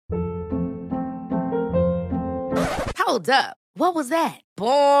Hold up. What was that?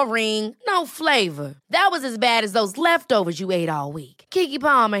 Boring. No flavor. That was as bad as those leftovers you ate all week. Keke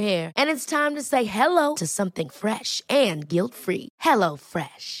Palmer here, and it's time to say hello to something fresh and guilt-free. Hello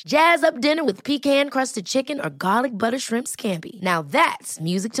Fresh. Jazz up dinner with pecan-crusted chicken or garlic butter shrimp scampi. Now that's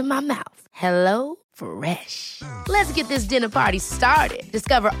music to my mouth. Hello Fresh. Let's get this dinner party started.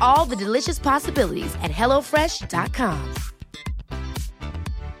 Discover all the delicious possibilities at hellofresh.com.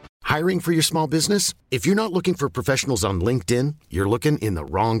 Hiring for your small business? If you're not looking for professionals on LinkedIn, you're looking in the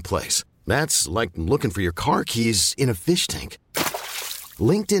wrong place. That's like looking for your car keys in a fish tank.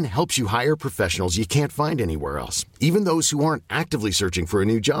 LinkedIn helps you hire professionals you can't find anywhere else, even those who aren't actively searching for a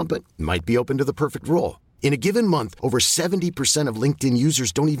new job but might be open to the perfect role. In a given month, over 70% of LinkedIn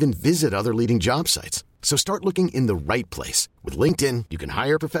users don't even visit other leading job sites. So start looking in the right place. With LinkedIn, you can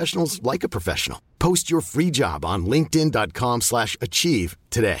hire professionals like a professional. Post your free job on linkedin.com/achieve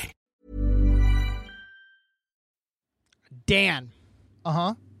today. Dan.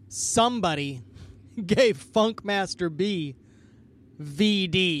 Somebody gave Funkmaster B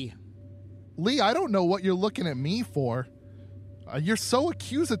VD. Lee, I don't know what you're looking at me for. You're so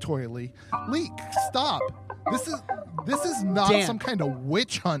accusatory, Lee. Lee, stop. This is not Dan. some kind of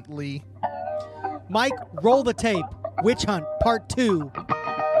witch hunt, Lee. Mike, roll the tape. Witch Hunt Part 2.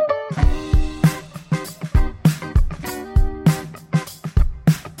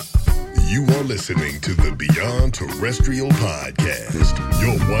 You are listening to the Beyond Terrestrial Podcast,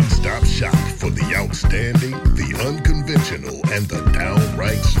 your one-stop shop for the outstanding, the unconventional, and the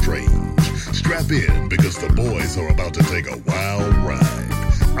downright strange. Strap in because the boys are about to take a wild ride.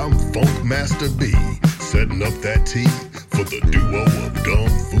 I'm Funkmaster B, setting up that tea for the duo of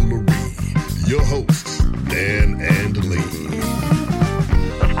Dumbfoolery. Your hosts, Dan and Lee.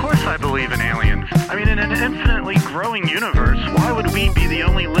 Of course I believe in aliens. I mean, in an infinitely growing universe, why would we be the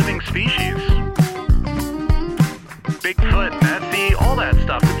only living species? Bigfoot, Nessie, all that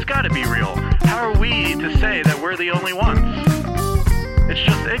stuff, it's gotta be real. How are we to say that we're the only ones? It's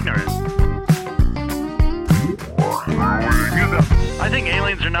just ignorant. I think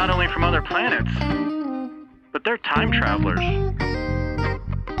aliens are not only from other planets, but they're time travelers.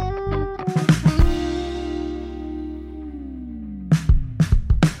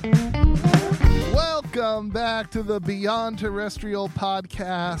 Welcome back to the Beyond Terrestrial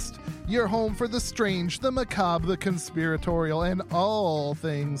Podcast, your home for the strange, the macabre, the conspiratorial, and all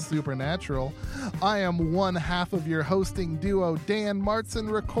things supernatural. I am one half of your hosting duo, Dan Martson,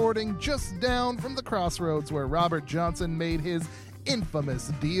 recording just down from the crossroads where Robert Johnson made his infamous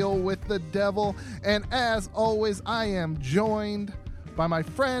deal with the devil. And as always, I am joined by my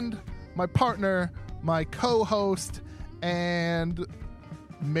friend, my partner, my co-host, and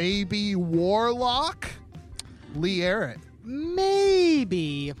maybe warlock, Lee Arrett.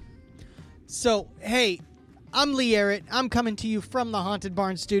 Maybe. So, hey, I'm Lee Arrett. I'm coming to you from the Haunted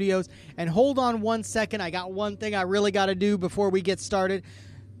Barn Studios. And hold on one second. I got one thing I really got to do before we get started.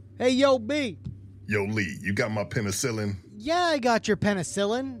 Hey, yo, B. Yo, Lee, you got my penicillin? Yeah, I got your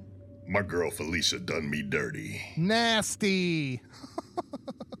penicillin. My girl Felicia done me dirty. Nasty.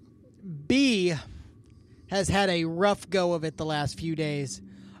 B has had a rough go of it the last few days.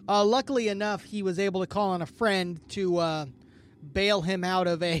 Luckily enough, he was able to call on a friend to bail him out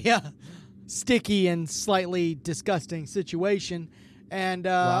of a sticky and slightly disgusting situation. And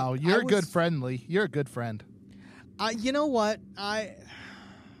wow, you're a good friend, Lee. You're a good friend. You know what? I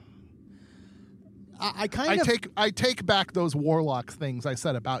take back those warlock things I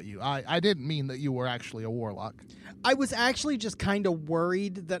said about you. I didn't mean that you were actually a warlock. I was actually just kind of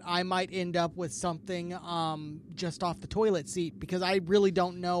worried that I might end up with something just off the toilet seat because I really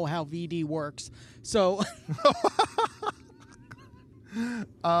don't know how VD works. So,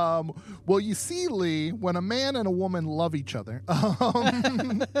 well, you see, Lee, when a man and a woman love each other,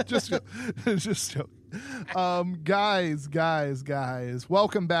 just joke. Guys,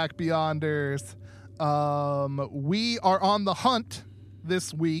 welcome back, Beyonders. We are on the hunt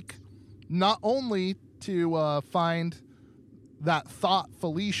this week, not only to find that thought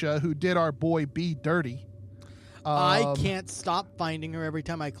Felicia who did our boy B dirty. I can't stop finding her every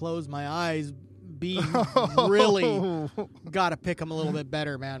time I close my eyes. B really got to pick him a little bit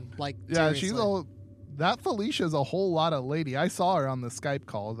better, man. Like, yeah, seriously. that Felicia's a whole lot of lady. I saw her on the Skype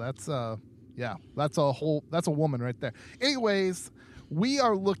call. That's a woman right there. Anyways, we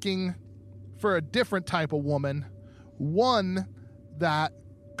are looking for a different type of woman, one that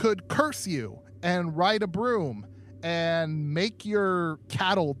could curse you and ride a broom and make your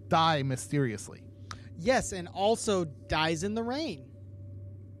cattle die mysteriously. Yes, and also dies in the rain.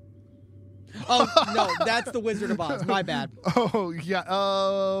 Oh, no, that's the Wizard of Oz. My bad. Oh, yeah.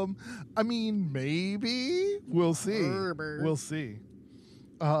 I mean, maybe. We'll see. We'll see.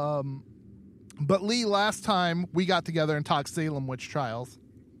 But Lee, last time we got together and talked Salem witch trials,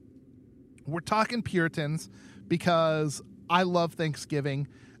 we're talking Puritans because I love Thanksgiving,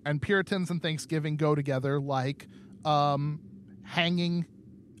 and Puritans and Thanksgiving go together like hanging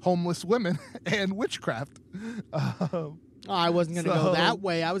homeless women and witchcraft. I wasn't going to go that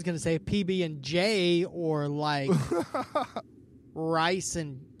way. I was going to say PB&J or like rice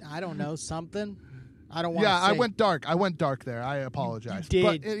and I don't know, something. I don't want to say. I went dark there. I apologize. You did.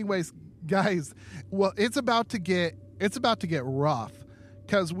 But anyways, guys, well, it's about to get rough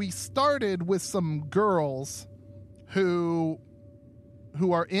because we started with some girls who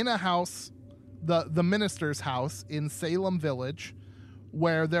are in a house, the minister's house in Salem Village,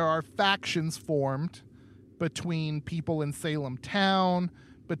 where there are factions formed between people in Salem town,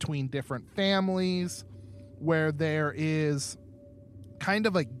 between different families, where there is kind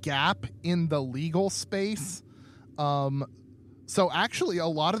of a gap in the legal space. So actually a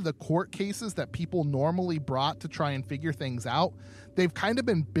lot of the court cases that people normally brought to try and figure things out, they've kind of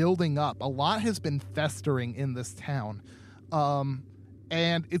been building up. A lot has been festering in this town.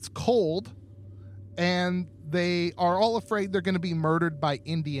 And it's cold, and they are all afraid they're going to be murdered by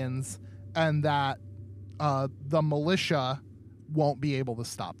Indians, and that the militia won't be able to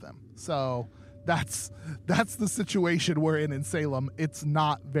stop them. So that's the situation we're in Salem. It's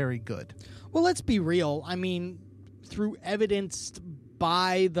not very good. Well, let's be real. I mean, through evidenced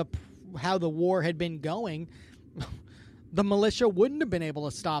by how the war had been going, the militia wouldn't have been able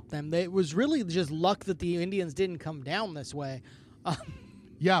to stop them. It was really just luck that the Indians didn't come down this way.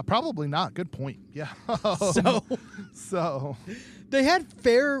 Yeah, probably not. Good point. Yeah. So they had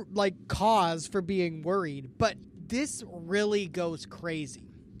fair cause for being worried, but this really goes crazy.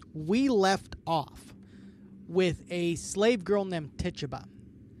 We left off with a slave girl named Tituba,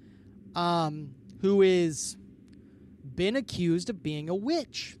 who is been accused of being a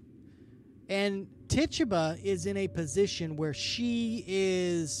witch. And Tituba is in a position where she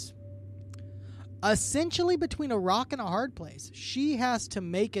is essentially between a rock and a hard place. She has to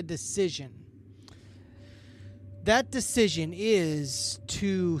make a decision. That decision is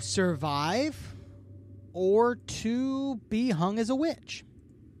to survive or to be hung as a witch.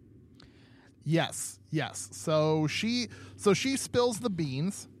 Yes. So she spills the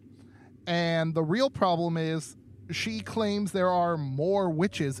beans, and the real problem is she claims there are more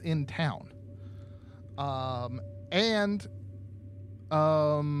witches in town.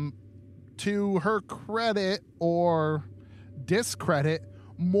 To her credit or discredit,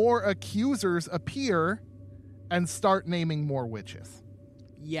 more accusers appear and start naming more witches.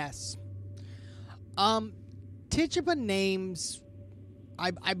 Yes. Tituba names,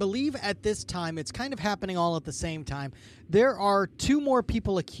 I believe at this time, it's kind of happening all at the same time. There are 2 more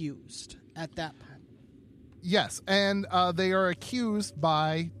people accused at that time. Yes, and they are accused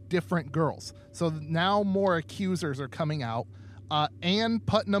by different girls. So now more accusers are coming out. Ann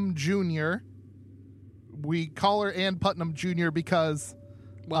Putnam Jr. We call her Ann Putnam Jr. because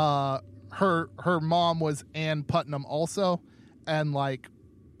her mom was Ann Putnam also, and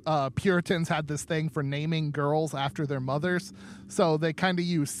Puritans had this thing for naming girls after their mothers, so they kind of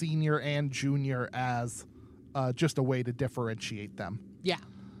use Senior and Junior as just a way to differentiate them. Yeah.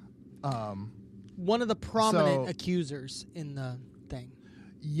 One of the prominent accusers in the thing.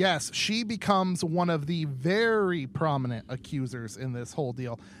 Yes, she becomes one of the very prominent accusers in this whole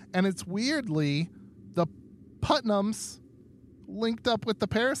deal. And it's weirdly the Putnams linked up with the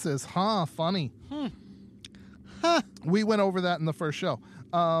Parises. Funny. We went over that in the first show.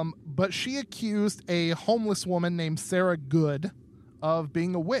 But she accused a homeless woman named Sarah Good of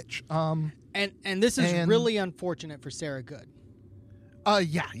being a witch. And this is really unfortunate for Sarah Good.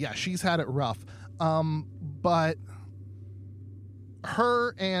 Yeah, she's had it rough. But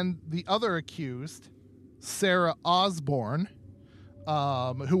her and the other accused, Sarah Osborne,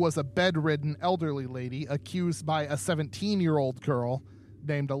 who was a bedridden elderly lady accused by a 17-year-old girl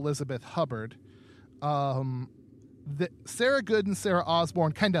named Elizabeth Hubbard. Sarah Good and Sarah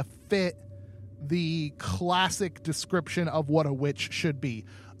Osborne kind of fit the classic description of what a witch should be.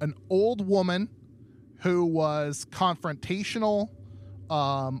 An old woman who was confrontational,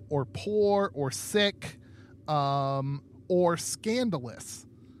 or poor, or sick, or scandalous.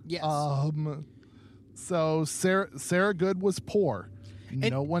 Yes. So Sarah Good was poor.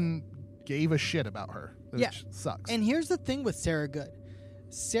 No one gave a shit about her, which sucks. And here's the thing with Sarah Good.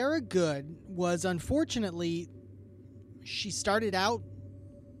 Sarah Good was, unfortunately, she started out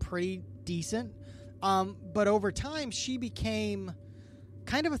pretty decent, but over time she became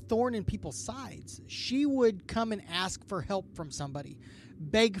kind of a thorn in people's sides. She would come and ask for help from somebody,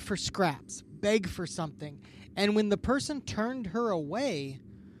 beg for scraps, beg for something. And when the person turned her away,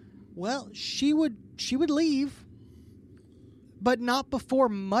 well, she would leave, but not before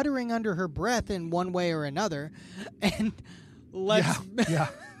muttering under her breath in one way or another. And Yeah.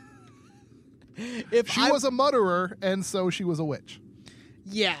 She was a mutterer, and so she was a witch.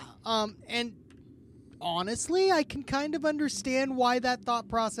 Yeah. And honestly, I can kind of understand why that thought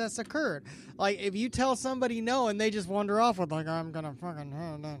process occurred. Like, if you tell somebody no and they just wander off with, like, I'm going to fucking...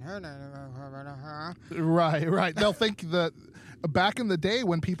 Right. They'll think that back in the day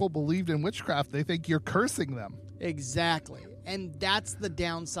when people believed in witchcraft, they think you're cursing them. Exactly. And that's the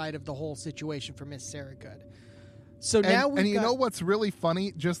downside of the whole situation for Miss Sarah Good. So now we you know what's really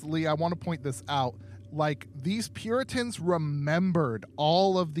funny? Just, Lee, I want to point this out. Like, these Puritans remembered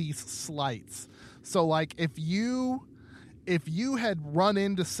all of these slights. So, like, if you had run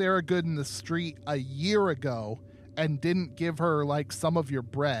into Sarah Good in the street a year ago and didn't give her, like, some of your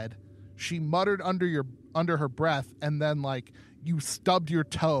bread, she muttered under her breath, and then, like, you stubbed your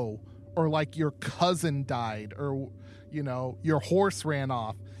toe, or, like, your cousin died, or, you know, your horse ran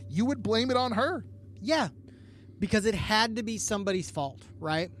off, you would blame it on her. Yeah, because it had to be somebody's fault,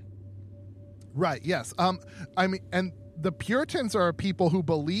 right? Right, yes. I mean, and the Puritans are people who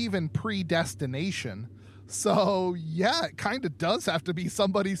believe in predestination. So, yeah, it kind of does have to be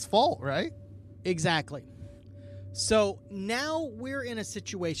somebody's fault, right? Exactly. So now we're in a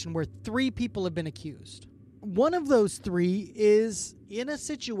situation where 3 people have been accused. One of those 3 is in a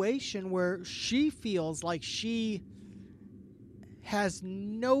situation where she feels like she has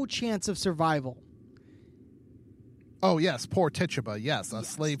no chance of survival. Oh, yes, poor Tituba, yes, a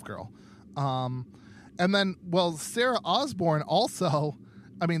slave girl. And then, well, Sarah Osborne also,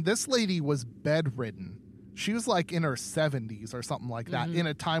 I mean, this lady was bedridden. She was like in her 70s or something like that, in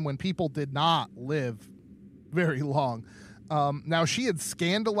a time when people did not live very long. Now, she had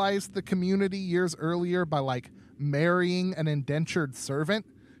scandalized the community years earlier by, like, marrying an indentured servant.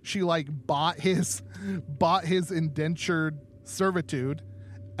 She, like, bought his indentured servitude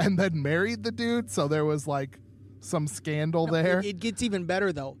and then married the dude, so there was, like, some scandal there. It gets even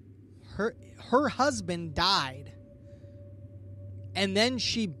better, though. Her husband died, and then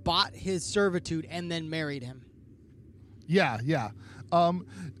she bought his servitude and then married him. Yeah.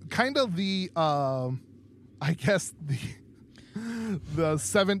 Kind of the, I guess the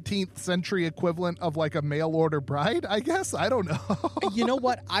 17th century equivalent of like a mail order bride, I guess. I don't know. You know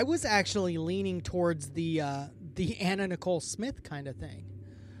what? I was actually leaning towards the Anna Nicole Smith kind of thing.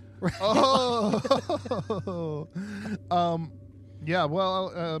 Right? Oh. Yeah,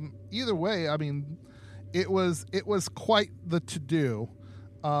 well, either way, I mean, it was quite the to-do.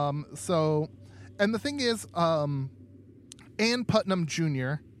 So, and the thing is, Ann Putnam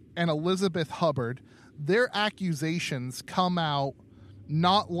Jr. and Elizabeth Hubbard, their accusations come out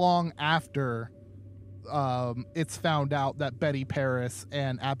not long after it's found out that Betty Paris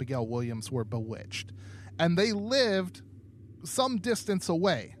and Abigail Williams were bewitched. And they lived some distance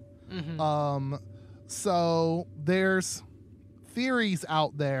away. So there's theories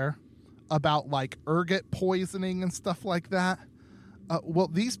out there about like ergot poisoning and stuff like that. Well,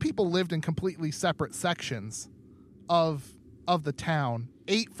 these people lived in completely separate sections of the town,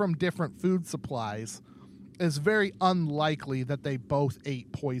 ate from different food supplies. It's very unlikely that they both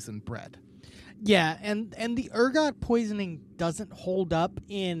ate poisoned bread. Yeah, and the ergot poisoning doesn't hold up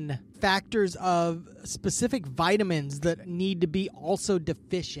in factors of specific vitamins that need to be also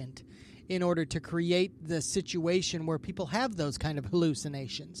deficient in order to create the situation where people have those kind of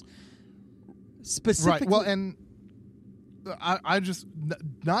hallucinations. Specifically, right. Well, and I just,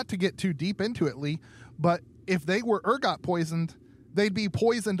 not to get too deep into it, Lee, but if they were ergot poisoned, they'd be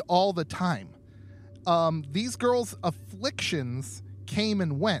poisoned all the time. These girls' afflictions came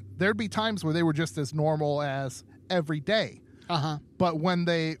and went. There'd be times where they were just as normal as every day. But when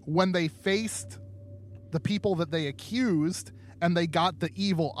they faced the people that they accused and they got the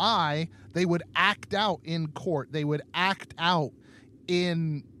evil eye, they would act out in court. They would act out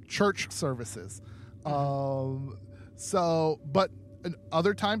in church services. But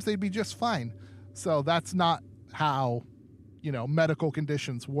other times they'd be just fine. So that's not how, medical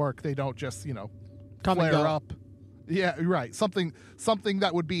conditions work. They don't just, flare up. Yeah, right. Something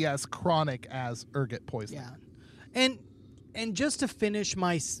that would be as chronic as ergot poisoning. Yeah. And just to finish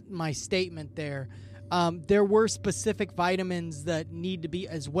my statement there, there were specific vitamins that need to be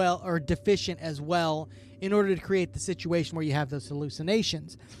as well or deficient as well in order to create the situation where you have those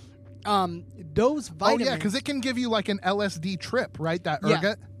hallucinations. Those vitamins. Oh yeah, because it can give you like an LSD trip, right? That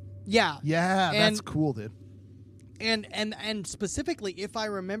ergot. Yeah. Yeah, that's cool, dude. And specifically, if I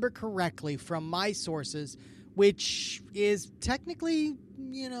remember correctly from my sources, which is technically,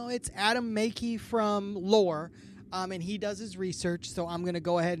 it's Adam Makey from Lore, and he does his research, so I'm going to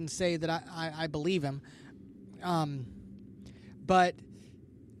go ahead and say that I believe him. But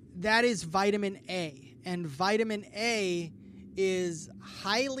that is vitamin A, and vitamin A is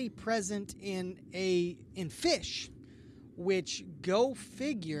highly present in fish, which, go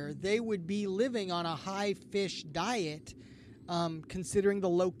figure, they would be living on a high fish diet, considering the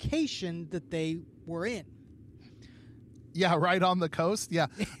location that they were in. Yeah, right on the coast. Yeah,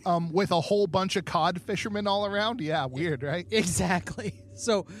 with a whole bunch of cod fishermen all around. Yeah, weird, right? Exactly.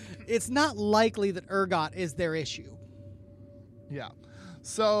 So it's not likely that ergot is their issue. Yeah.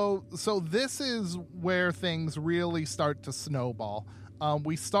 So this is where things really start to snowball.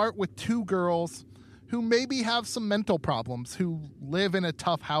 We start with two girls who maybe have some mental problems, who live in a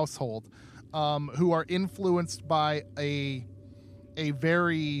tough household, who are influenced by a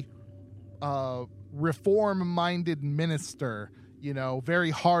very reform-minded minister, very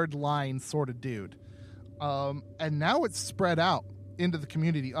hard line sort of dude. And now it's spread out into the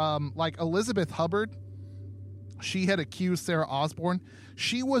community. Like Elizabeth Hubbard, she had accused Sarah Osborne.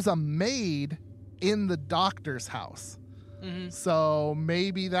 She was a maid in the doctor's house. Mm-hmm. So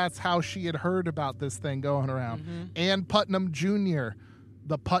maybe that's how she had heard about this thing going around. Mm-hmm. Ann Putnam Jr.,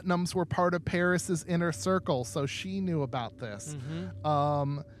 the Putnams were part of Paris's inner circle, so she knew about this.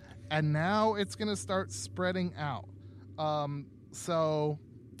 Mm-hmm. And now it's going to start spreading out. So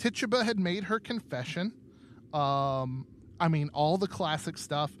Tituba had made her confession. All the classic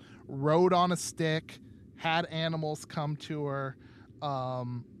stuff. Rode on a stick, had animals come to her, all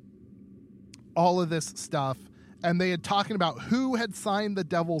of this stuff. And they had talking about who had signed the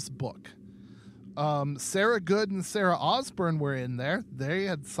Devil's Book. Sarah Good and Sarah Osborne were in there. They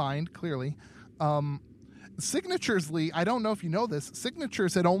had signed, clearly. Signatures, Lee, I don't know if you know this,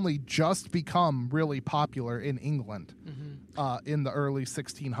 signatures had only just become really popular in England in the early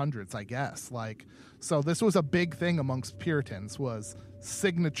 1600s, I guess. So this was a big thing amongst Puritans, was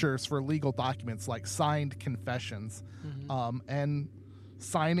signatures for legal documents, like signed confessions. And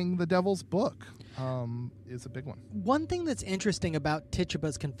signing the Devil's Book is a big one. One thing that's interesting about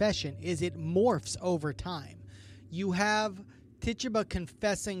Tituba's confession is it morphs over time. You have Tituba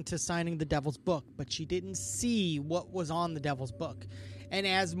confessing to signing the Devil's Book, but she didn't see what was on the Devil's Book. And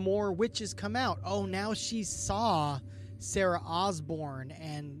as more witches come out, now she saw Sarah Osborne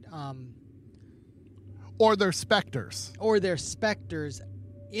and or their specters. Or their specters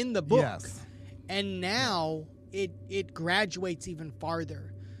in the book. Yes. And now it graduates even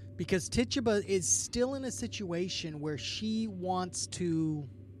farther, because Tituba is still in a situation where she wants to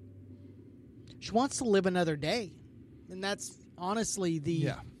live another day. And that's honestly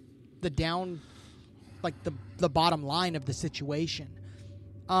the down, like the bottom line of the situation.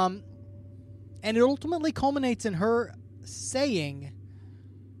 And it ultimately culminates in her saying,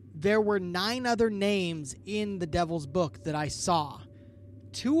 there were 9 other names in the Devil's Book that I saw.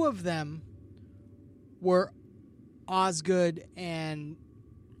 2 of them were Osgood and...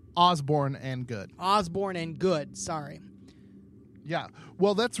 Osborne and Good. Osborne and Good, sorry. Yeah.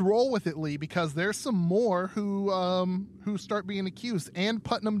 Well, let's roll with it, Lee, because there's some more who start being accused. Ann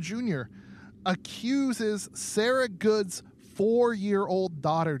Putnam Jr. accuses Sarah Good's 4-year-old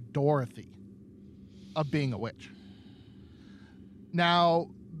daughter, Dorothy, of being a witch. Now,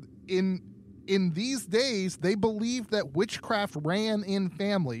 in these days, they believe that witchcraft ran in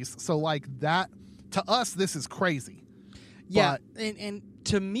families. So, that, to us, this is crazy. Yeah, but, and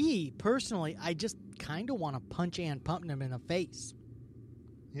to me, personally, I just kind of want to punch Ann Putnam in the face.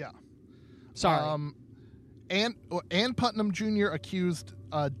 Yeah. Sorry. Ann Putnam Jr. accused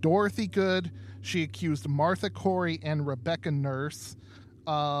Dorothy Good. She accused Martha Corey and Rebecca Nurse.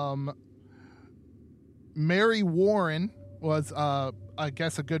 Mary Warren was, I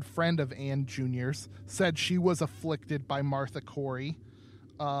guess, a good friend of Ann Jr.'s, said she was afflicted by Martha Corey.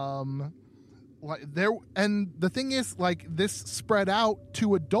 And the thing is, this spread out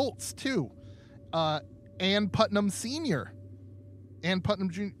to adults too. Ann Putnam Sr., Ann Putnam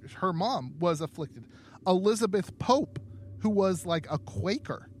Jr., her mom, was afflicted. Elizabeth Pope, who was a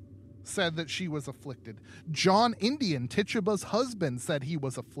Quaker, said that she was afflicted. John Indian, Tituba's husband, said he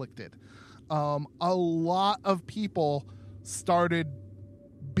was afflicted. A lot of people started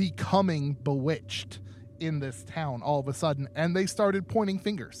becoming bewitched in this town all of a sudden, and they started pointing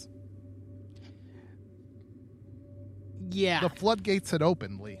fingers. Yeah. The floodgates had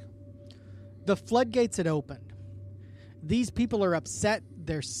opened, Lee. The floodgates had opened. These people are upset.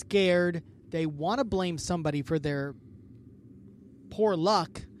 They're scared. They want to blame somebody for their poor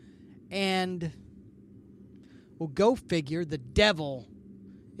luck. And Well, go figure. The devil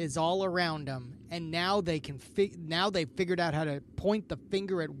is all around them, and now they can. Now they've figured out how to point the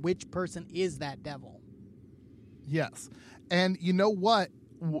finger at which person is that devil. Yes, and you know what?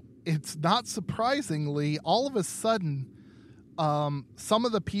 It's not surprisingly, all of a sudden, some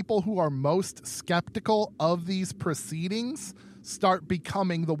of the people who are most skeptical of these proceedings start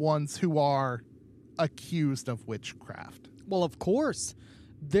becoming the ones who are accused of witchcraft. Well, of course,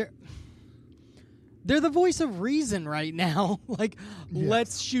 they're the voice of reason right now. Like, Yes.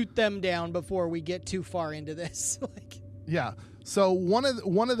 Let's shoot them down before we get too far into this. Yeah. So one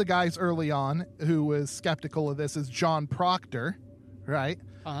of the guys early on who was skeptical of this is John Proctor, right?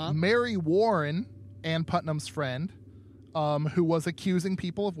 Uh-huh. Mary Warren, Ann Putnam's friend, who was accusing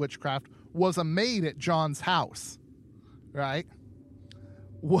people of witchcraft, was a maid at John's house, right?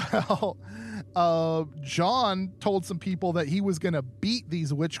 Well, John told some people that he was going to beat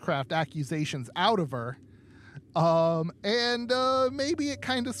these witchcraft accusations out of her. And maybe it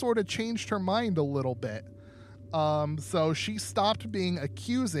kind of sort of changed her mind a little bit. So she stopped being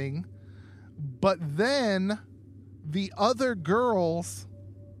accusing, but then the other girls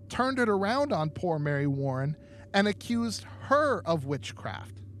turned it around on poor Mary Warren and accused her of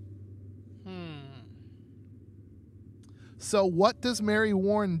witchcraft. So what does Mary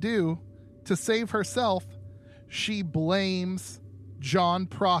Warren do to save herself? She blames John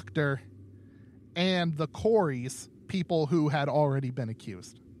Proctor and the Coreys, people who had already been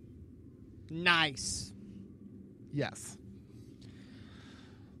accused. Nice. Yes.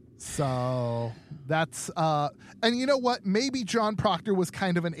 So that's, and you know what? Maybe John Proctor was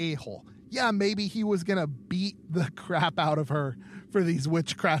kind of an a-hole. Yeah, maybe he was going to beat the crap out of her for these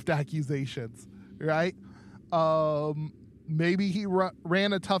witchcraft accusations, right? Maybe he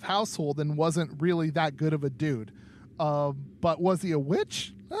ran a tough household and wasn't really that good of a dude. But was he a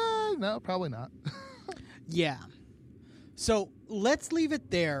witch? No, probably not. Yeah. So let's leave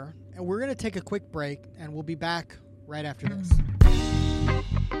it there, and we're going to take a quick break, and we'll be back right after this.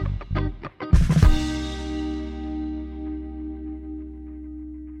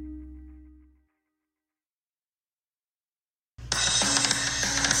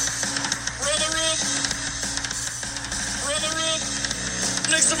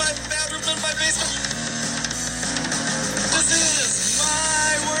 Next to my bathroom in my basement. This is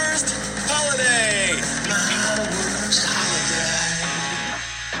my worst holiday. My worst holiday.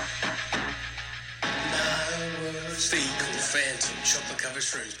 My worst equal phantom chocolate covered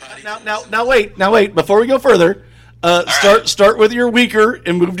shrooms party. Now wait. Before we go further, start with your weaker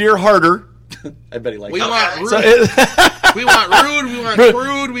and move to your harder. I bet he likes We that. want rude. So We want rude. We want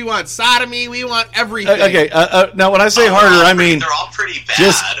crude. We want sodomy. We want everything. okay. Now, when I say harder, I mean they're all pretty bad.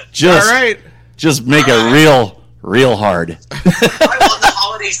 just All right. just make it real hard. I love the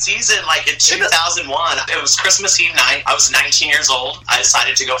holiday season. Like in 2001, it was Christmas Eve night. I was 19 years old. I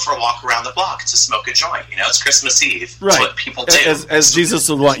decided to go for a walk around the block to smoke a joint. You know, it's Christmas Eve. That's what people do. As Jesus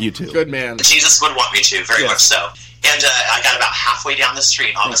would want you to. Good man. Jesus would want me to, very much so. And I got about halfway down the street,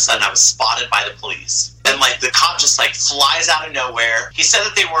 and all of a sudden I was spotted by the police. And like the cop just like flies out of nowhere. He said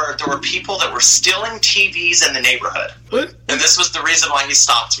that there were people that were stealing TVs in the neighborhood. What? And this was the reason why he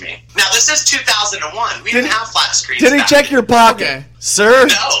stopped me. Now this is 2001. We didn't have flat screens. Did he back check then. your pocket? Okay. Sir?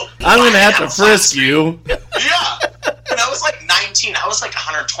 No. I'm going to have to I had a flat frisk screen. you. Yeah. And I was like 19. I was like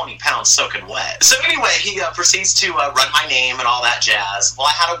 120 pounds soaking wet. So anyway, he proceeds to run my name and all that jazz. Well,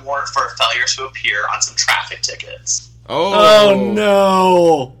 I had a warrant for a failure to appear on some traffic tickets. Oh,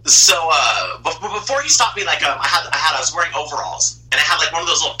 no. So before he stopped me, like I was wearing overalls, and I had like one of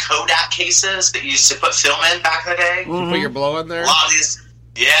those little Kodak cases that you used to put film in back in the day. You put your blow in there? A lot of these,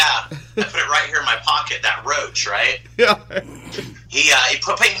 yeah. I put it right here in my pocket. That roach, right? Yeah. He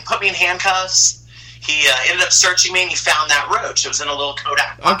put me in handcuffs. He ended up searching me, and he found that roach. It was in a little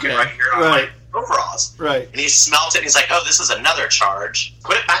Kodak pocket right here on my overalls. Right. And he smelt it, and he's like, oh, this is another charge.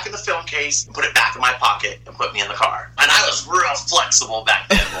 Put it back in the film case, and put it back in my pocket, and put me in the car. And I was real flexible back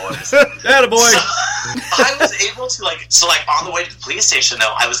then, boys. Attaboy. So, I was able to, on the way to the police station,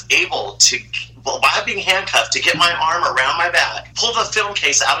 though, I was able to, by being handcuffed, to get my arm around my back, pull the film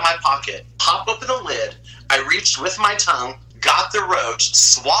case out of my pocket, pop open the lid, I reached with my tongue, got the roach,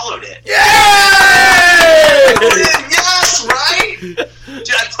 swallowed it. Yay! Yes, right?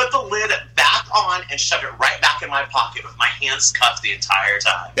 Dude, I put the lid back on and shoved it right back in my pocket with my hands cuffed the entire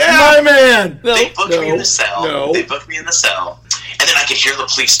time. Yeah, my man. They booked me in the cell. They booked me in the cell. And then I could hear the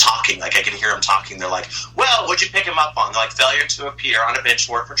police talking. Like, I could hear them talking. They're like, well, what'd you pick him up on? They're like, failure to appear on a bench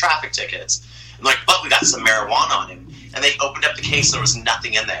warrant for traffic tickets. I'm like, but we got some marijuana on him. and they opened up the case and there was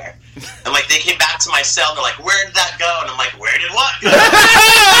nothing in there. And like they came back to my cell and they're like, "Where did that go?" And I'm like, "Where did what go?" I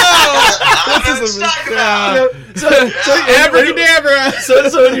don't know what you're talking about. Abracadabra.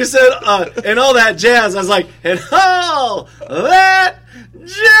 So when you said and all that jazz, I was like, and all that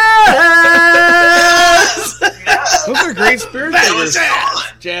jazz. Yes. Those are great spirit That was figures.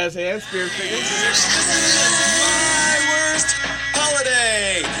 fun. Jazz hands, spirit figures. My worst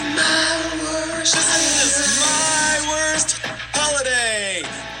holiday. This is my worst holiday.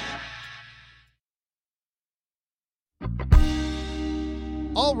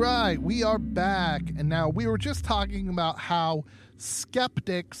 All right, we are back, and now we were just talking about how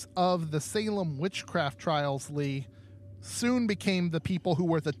skeptics of the Salem witchcraft trials, Lee, soon became the people who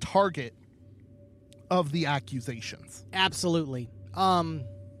were the target of the accusations. Absolutely.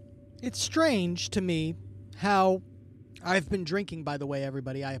 It's strange to me how I've been drinking, by the way,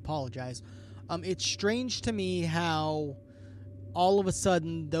 everybody. I apologize. It's strange to me how all of a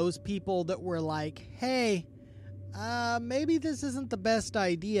sudden those people that were like, hey, maybe this isn't the best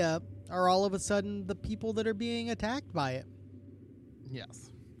idea, are all of a sudden the people that are being attacked by it. Yes.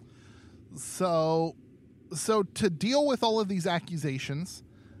 So to deal with all of these accusations,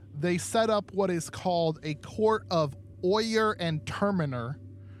 they set up what is called a court of oyer and terminer,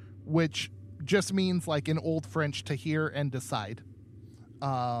 which just means, like in Old French, to hear and decide.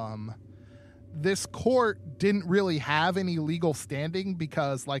 This court didn't really have any legal standing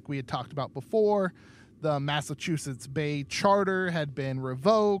because, like we had talked about before, the Massachusetts Bay Charter had been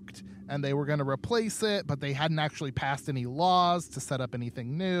revoked and they were going to replace it, but they hadn't actually passed any laws to set up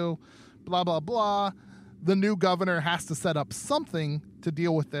anything new, blah, blah, blah. The new governor has to set up something to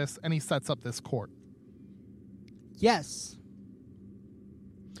deal with this, and he sets up this court. Yes.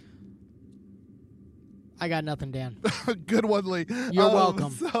 I got nothing, Dan. Good one, Lee. You're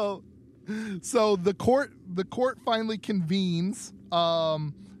welcome. So the court finally convenes.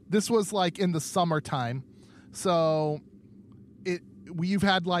 This was like in the summertime. So we've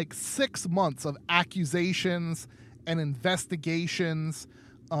had like 6 months of accusations and investigations,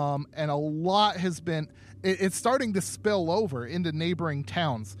 and a lot has been. It's starting to spill over into neighboring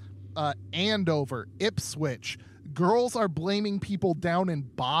towns, Andover, Ipswich. Girls are blaming people down in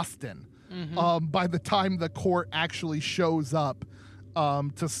Boston. By the time the court actually shows up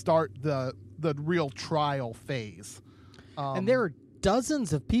to start the real trial phase. And there are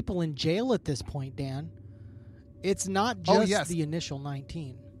dozens of people in jail at this point, Dan. It's not just the initial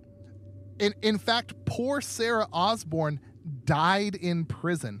 19. In fact, poor Sarah Osborne died in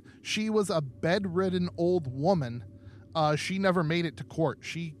prison. She was a bedridden old woman. She never made it to court.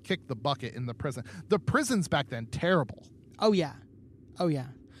 She kicked the bucket in the prison. The prisons back then, terrible. Oh, yeah.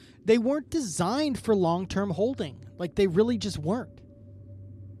 They weren't designed for long-term holding. Like, they really just weren't.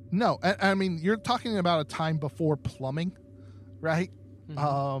 No, I mean, you're talking about a time before plumbing, right?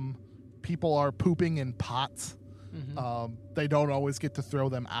 Mm-hmm. People are pooping in pots. Mm-hmm. They don't always get to throw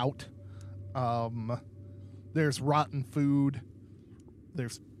them out. There's rotten food.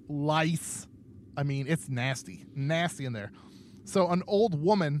 There's lice. I mean, it's nasty in there. So an old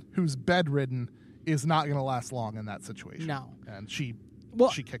woman who's bedridden is not going to last long in that situation. No. And she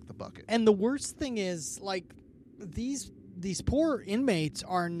kicked the bucket. And the worst thing is, like, these poor inmates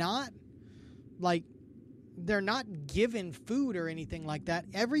are not, like, they're not given food or anything like that.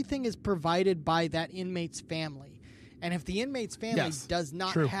 Everything is provided by that inmate's family. And if the inmate's family does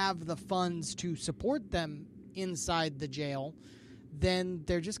not have the funds to support them inside the jail, then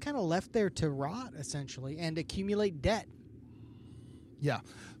they're just kind of left there to rot, essentially, and accumulate debt. Yeah.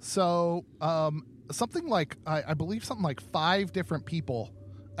 So something like, I believe something like 5 different people,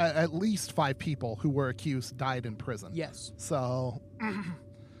 at least 5 people who were accused died in prison. Yes. So,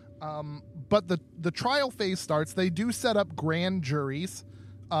 but the trial phase starts. They do set up grand juries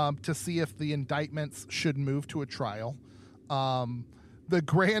to see if the indictments should move to a trial. The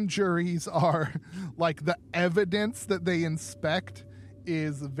grand juries are like the evidence that they inspect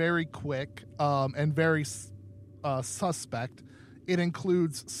is very quick and very suspect. It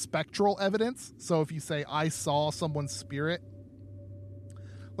includes spectral evidence. So if you say, I saw someone's spirit,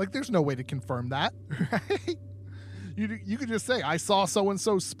 like there's no way to confirm that, right? You could just say, I saw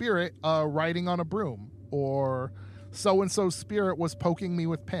so-and-so's spirit riding on a broom, or so-and-so's spirit was poking me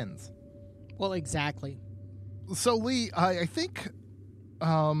with pins. Well, exactly. So, Lee, I think,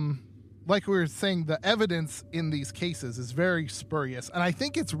 like we were saying, the evidence in these cases is very spurious, and I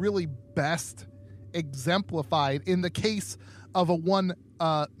think it's really best exemplified in the case of a one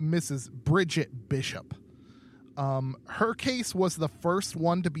Mrs. Bridget Bishop. Her case was the first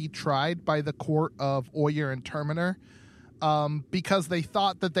one to be tried by the court of Oyer and Terminer because they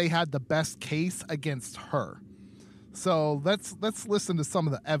thought that they had the best case against her. So let's listen to some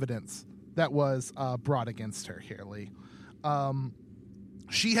of the evidence that was brought against her here, Lee.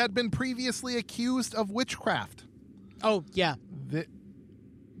 She had been previously accused of witchcraft. Oh, yeah.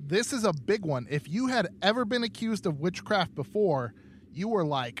 This is a big one. If you had ever been accused of witchcraft before, you were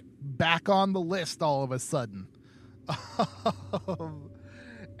like back on the list all of a sudden.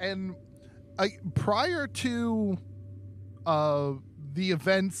 And prior to the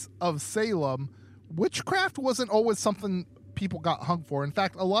events of Salem, witchcraft wasn't always something people got hung for. In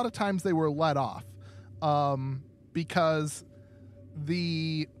fact, a lot of times they were let off because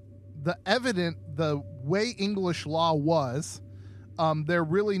the way English law was, there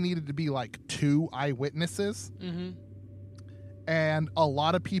really needed to be like 2 eyewitnesses. Mm-hmm. And a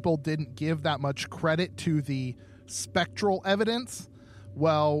lot of people didn't give that much credit to the spectral evidence.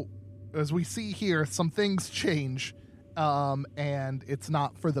 Well, as we see here, some things change, and it's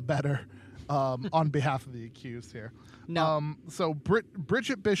not for the better on behalf of the accused here. No. So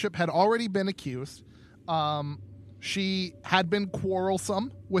Bridget Bishop had already been accused. She had been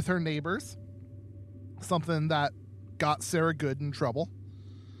quarrelsome with her neighbors, something that got Sarah Good in trouble.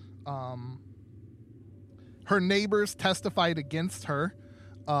 Her neighbors testified against her.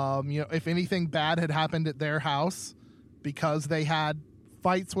 If anything bad had happened at their house because they had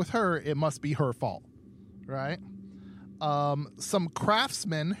fights with her, it must be her fault, right? Some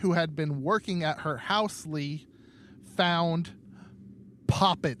craftsmen who had been working at her house, Lee, found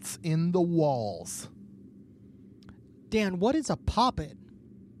poppets in the walls. Dan, what is a poppet?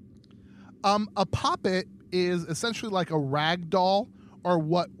 A poppet is essentially like a rag doll, or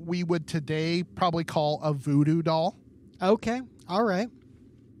what we would today probably call a voodoo doll. Okay, all right.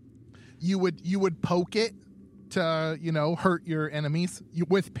 You would poke it to, hurt your enemies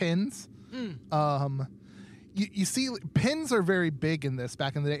with pins. You see, pins are very big in this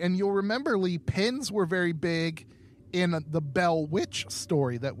back in the day. And you'll remember, Lee, pins were very big in the Bell Witch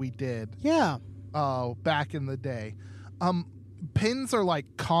story that we did. Yeah. Back in the day. Pins are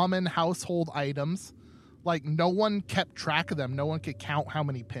like common household items. Like, no one kept track of them. No one could count how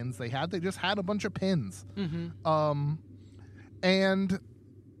many pins they had. They just had a bunch of pins. Mm-hmm. And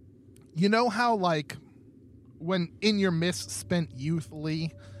you know how, like, when in your misspent youth,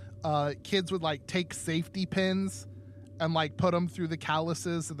 Lee, kids would, like, take safety pins and, like, put them through the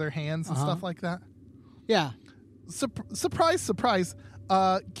calluses of their hands and stuff like that? Yeah. Surprise, surprise.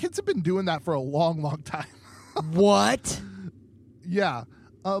 Kids have been doing that for a long, long time. What? Yeah.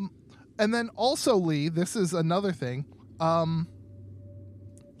 And then also, Lee, this is another thing.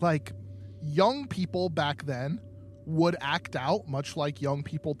 Like, young people back then would act out much like young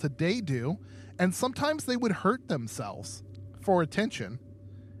people today do, and sometimes they would hurt themselves for attention.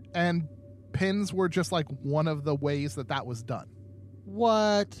 And pins were just like one of the ways that was done.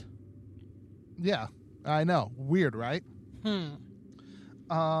 What? Yeah, I know. Weird, right?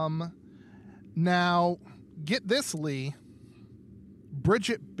 Now, get this, Lee.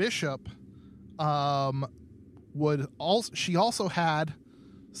 Bridget Bishop she also had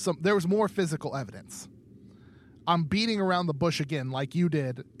there was more physical evidence. I'm beating around the bush again like you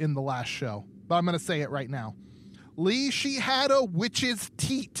did in the last show, but I'm going to say it right now. Lee, she had a witch's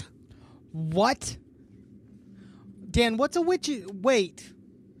teat. What? Dan, what's a witch? Wait.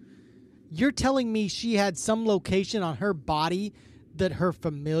 You're telling me she had some location on her body that her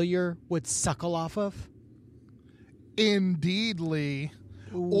familiar would suckle off of? Indeed, Lee.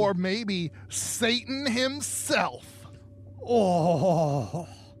 Ooh. Or maybe Satan himself. Oh.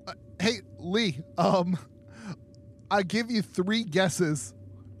 Hey, Lee, I give you 3 guesses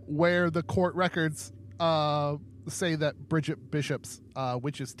where the court records say that Bridget Bishop's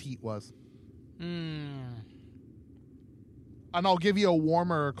witch's teat was. And I'll give you a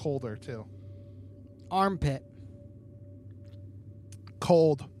warmer or colder, too. Armpit.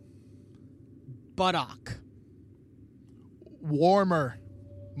 Cold. Buttock. Warmer.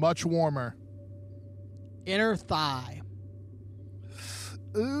 Much warmer. Inner thigh.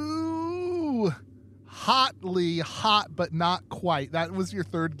 Ooh. Hotly hot, but not quite. That was your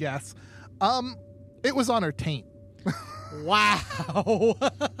 3rd guess. It was on her taint. Wow.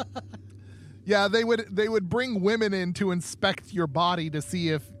 Yeah, they would bring women in to inspect your body to see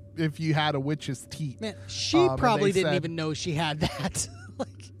if you had a witch's teat. Man, she probably didn't even know she had that.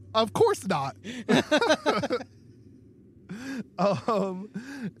 Of course not.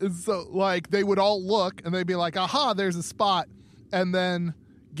 So, like, they would all look and they'd be like, aha, there's a spot. And then,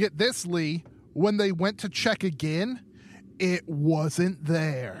 get this, Lee, when they went to check again, it wasn't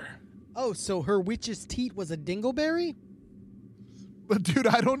there. Oh, so her witch's teat was a dingleberry? But, dude,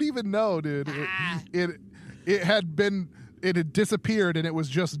 I don't even know, dude. It had disappeared and it was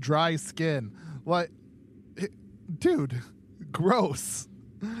just dry skin. Like, dude, gross.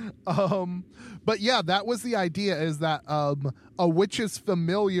 But yeah, that was the idea, is that a witch's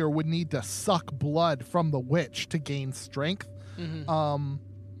familiar would need to suck blood from the witch to gain strength. In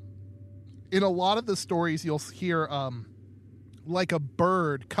a lot of the stories, you'll hear like a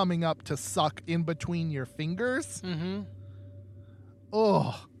bird coming up to suck in between your fingers.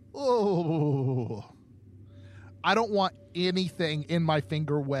 Oh, I don't want anything in my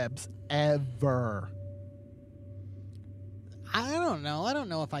finger webs ever. I don't know. I don't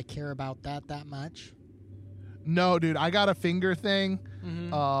know if I care about that much. No, dude, I got a finger thing.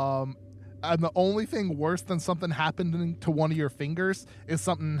 And the only thing worse than something happening to one of your fingers is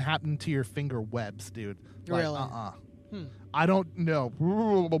something happened to your finger webs, dude. Like, Really? I don't know.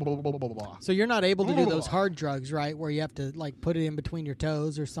 So you're not able to do those hard drugs, right? Where you have to like put it in between your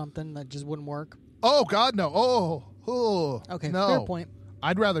toes or something. That just wouldn't work. Oh God, no. Oh, okay. No. Fair point.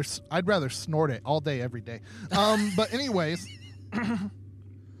 I'd rather snort it all day, every day. But anyways,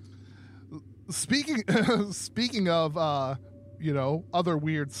 speaking of other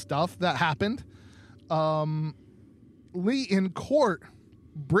weird stuff that happened, Lee, in court,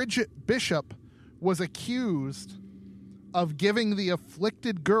 Bridget Bishop was accused of giving the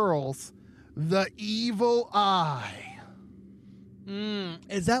afflicted girls the evil eye.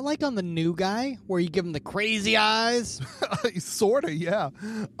 Is that like on The New Guy where you give them the crazy eyes? Sorta, yeah.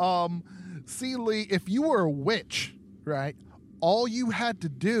 See, Lee, if you were a witch, right, all you had to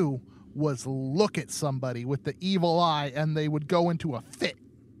do was look at somebody with the evil eye and they would go into a fit.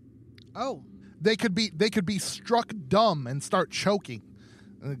 Oh. They could be struck dumb and start choking,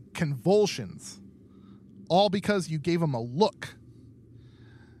 convulsions, all because you gave them a look.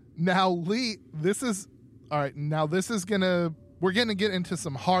 Now, Lee, we're going to get into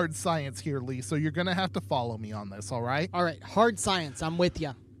some hard science here, Lee, so you're going to have to follow me on this, all right? All right, hard science. I'm with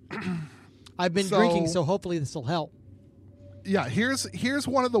you. I've been drinking, so hopefully this will help. Yeah, here's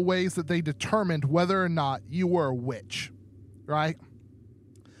one of the ways that they determined whether or not you were a witch, right?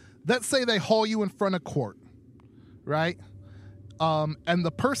 Let's say they haul you in front of court, right? And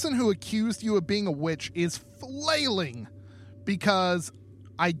the person who accused you of being a witch is flailing because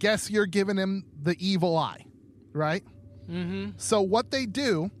I guess you're giving him the evil eye, right? So what they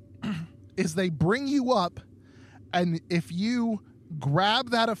do is they bring you up, and if you grab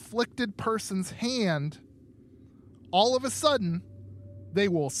that afflicted person's hand, all of a sudden, they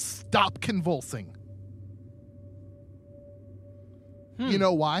will stop convulsing. You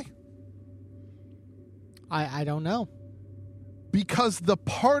know why? I don't know. Because the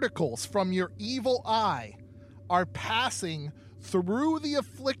particles from your evil eye are passing through the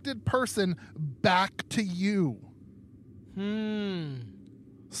afflicted person back to you.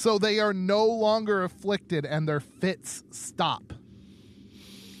 So they are no longer afflicted and their fits stop.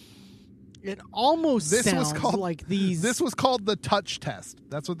 It almost sounds like these... This was called the touch test.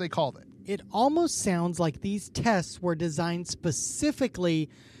 That's what they called it. It almost sounds like these tests were designed specifically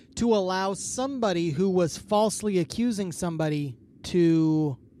to allow somebody who was falsely accusing somebody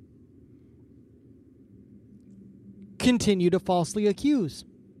to continue to falsely accuse.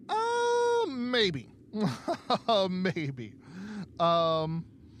 Maybe. Maybe.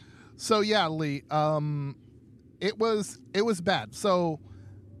 So yeah, Lee, it was bad. So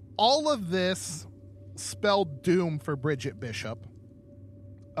all of this spelled doom for Bridget Bishop.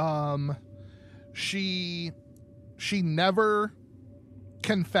 She never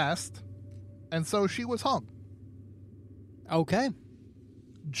confessed, and so she was hung. Okay.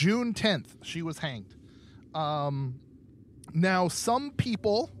 June 10th, she was hanged. Now, some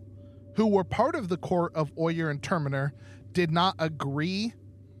people who were part of the court of Oyer and Terminer did not agree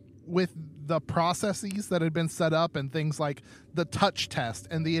with the processes that had been set up and things like the touch test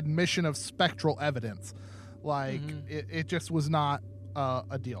and the admission of spectral evidence. Like, it just was not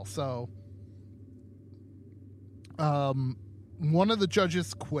a deal. So, one of the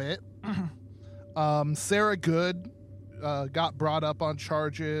judges quit. Sarah Good got brought up on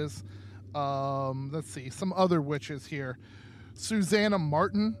charges. Let's see, some other witches here. Susanna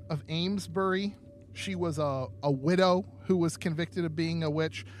Martin of Amesbury. She was a widow who was convicted of being a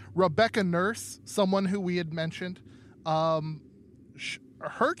witch. Rebecca Nurse, someone who we had mentioned. Her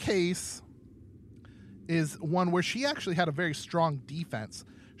case is one where she actually had a very strong defense.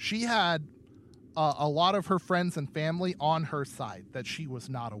 She had a lot of her friends and family on her side that she was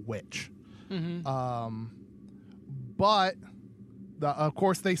not a witch. But of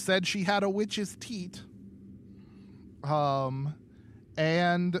course they said she had a witch's teat.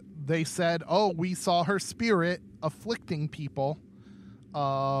 And they said, oh, we saw her spirit afflicting people.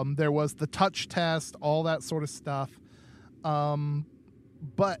 There was the touch test, all that sort of stuff.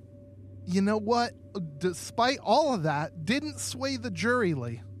 But you know what? Despite all of that, didn't sway the jury,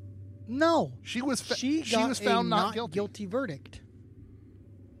 Lee. No. She was she was found a not guilty verdict.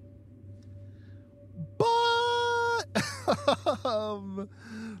 But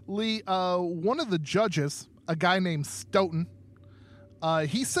Lee, one of the judges, a guy named Stoughton,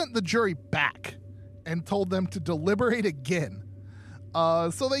 he sent the jury back and told them to deliberate again.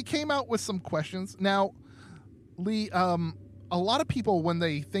 So they came out with some questions. Now, Lee, a lot of people, when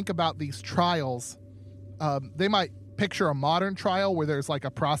they think about these trials, they might picture a modern trial where there's like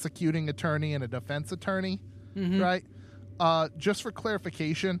a prosecuting attorney and a defense attorney, right? Just for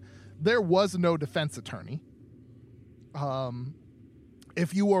clarification, there was no defense attorney.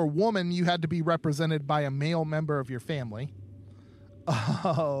 If you were a woman, you had to be represented by a male member of your family.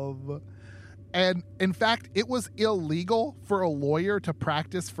 And in fact, it was illegal for a lawyer to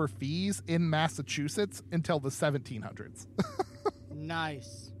practice for fees in Massachusetts until the 1700s.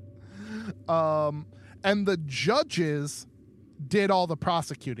 Nice. And the judges did all the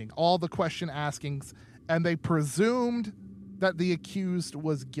prosecuting, all the question askings, and they presumed that the accused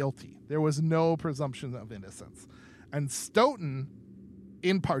was guilty. There was no presumption of innocence. And Stoughton,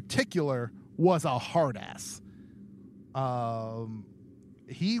 in particular, was a hard ass.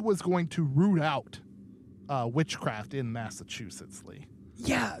 He was going to root out witchcraft in Massachusetts, Lee.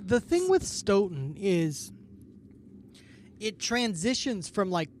 Yeah, the thing with Stoughton is it transitions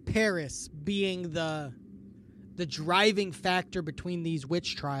from like Paris being the driving factor between these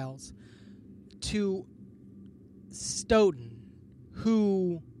witch trials to Stoughton,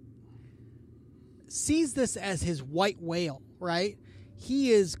 who sees this as his white whale, right?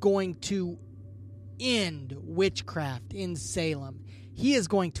 He is going to end witchcraft in Salem. He is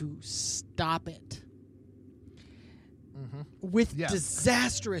going to stop it with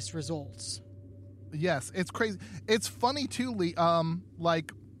disastrous results. Yes, it's crazy. It's funny too, Lee.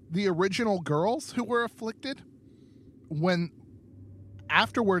 Like the original girls who were afflicted, when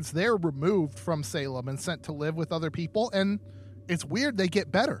afterwards they're removed from Salem and sent to live with other people, and it's weird they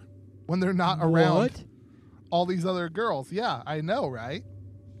get better when they're not around all these other girls. Yeah, I know, right?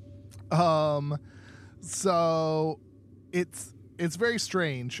 So it's very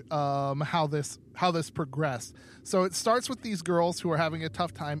strange how this progressed. So it starts with these girls who are having a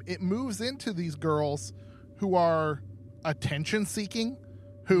tough time. It moves into these girls who are attention seeking,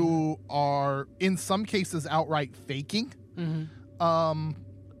 who are in some cases outright faking,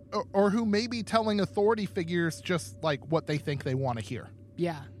 or who may be telling authority figures just like what they think they want to hear.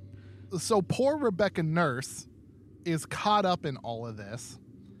 Yeah. So poor Rebecca Nurse is caught up in all of this,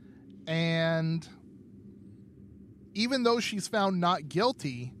 and even though she's found not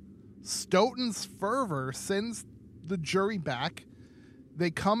guilty, Stoughton's fervor sends the jury back.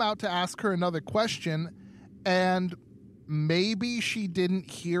 They come out to ask her another question, and maybe she didn't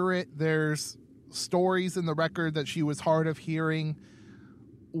hear it. There's stories in the record that she was hard of hearing.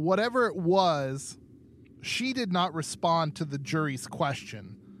 Whatever it was, she did not respond to the jury's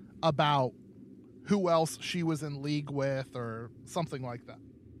question about who else she was in league with or something like that.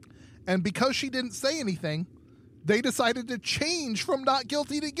 And because she didn't say anything, they decided to change from not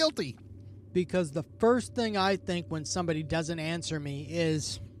guilty to guilty. Because the first thing I think when somebody doesn't answer me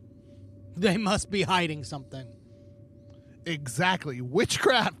is they must be hiding something. Exactly.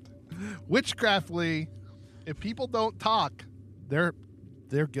 Witchcraft, Lee. If people don't talk, they're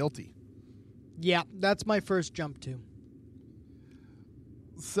guilty. Yeah, that's my first jump to.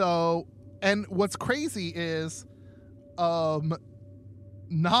 So, and what's crazy is,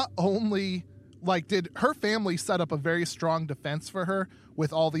 not only did her family set up a very strong defense for her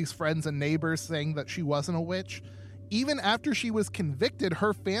with all these friends and neighbors saying that she wasn't a witch. Even after she was convicted,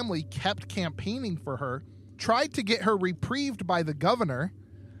 her family kept campaigning for her, tried to get her reprieved by the governor.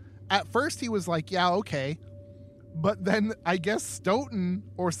 At first he was like, yeah, okay. But then I guess Stoughton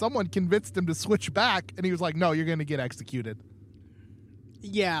or someone convinced him to switch back, and he was like, no, you're going to get executed.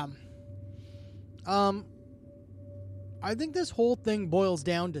 Yeah. I think this whole thing boils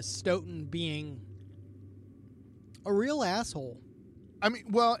down to Stoughton being a real asshole. I mean,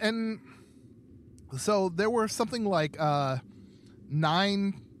 well, and so there were something like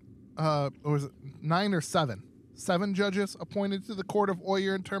 9 or 7 judges appointed to the Court of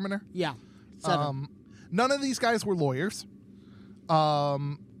Oyer and Terminer. Yeah, 7. None of these guys were lawyers.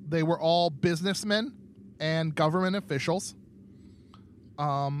 They were all businessmen and government officials.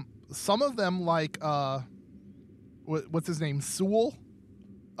 Some of them, like what's his name, Sewell?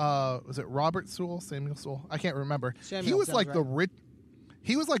 Was it Robert Sewell? Samuel Sewell? I can't remember. He was like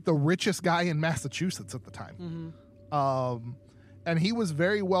He was like the richest guy in Massachusetts at the time. And he was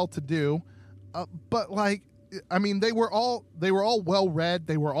very well to do. But like I mean, they were all well read.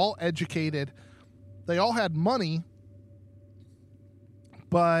 They were all educated. They all had money,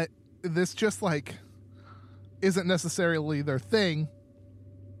 but this just like isn't necessarily their thing.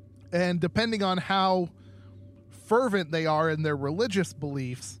 And depending on how fervent they are in their religious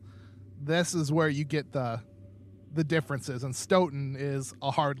beliefs, this is where you get the differences. And Stoughton is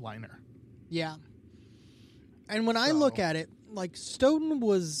a hardliner. Yeah. And when I look at it, like Stoughton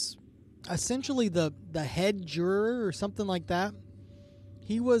was essentially the head juror or something like that.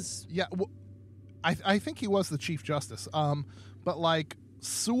 He was... Yeah, well, I think he was the Chief Justice. But like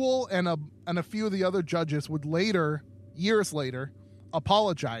Sewell and a few of the other judges would later, years later,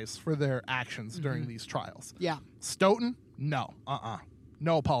 apologize for their actions during these trials. Yeah. Stoughton, no.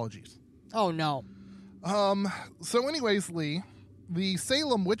 No apologies. Oh, no. So anyways, Lee, the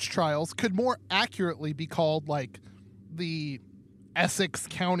Salem witch trials could more accurately be called like the Essex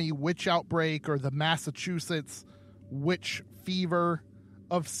County witch outbreak or the Massachusetts witch fever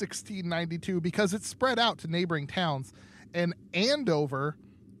of 1692 because it spread out to neighboring towns, and Andover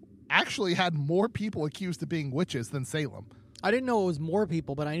actually had more people accused of being witches than Salem. I didn't know it was more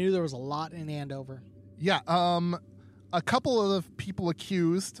people, but I knew there was a lot in Andover. Yeah, a couple of people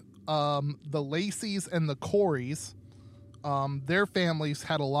accused, the Lacey's and the Coreys, their families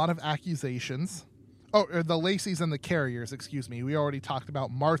had a lot of accusations. Oh, the Lacey's and the Carriers, excuse me. We already talked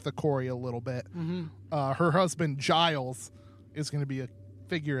about Martha Corey a little bit. Her husband, Giles, is going to be a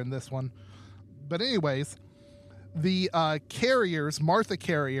figure in this one. But anyways, the Carriers, Martha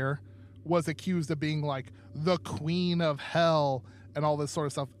Carrier, was accused of being like the queen of hell and all this sort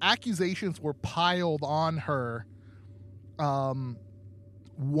of stuff. Accusations were piled on her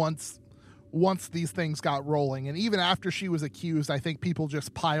once these things got rolling. And even after she was accused, I think people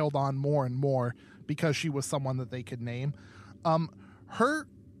just piled on more and more because she was someone that they could name. Her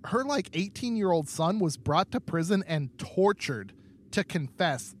like 18-year-old son was brought to prison and tortured to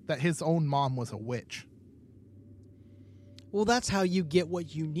confess that his own mom was a witch. Well, that's how you get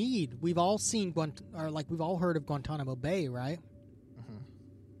what you need. We've all seen we've all heard of Guantanamo Bay, right?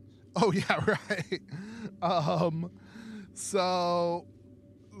 Oh yeah, right. So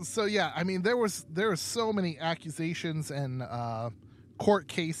yeah, I mean there was so many accusations and court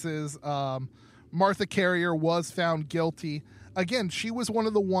cases. Martha Carrier was found guilty. Again, she was one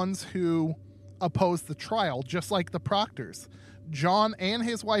of the ones who opposed the trial, just like the Proctors. John and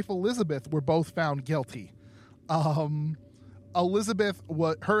his wife Elizabeth were both found guilty. Elizabeth,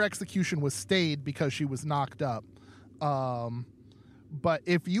 her execution was stayed because she was knocked up. But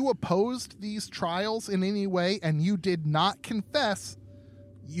if you opposed these trials in any way and you did not confess,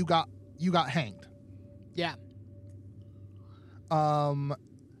 you got hanged. Yeah.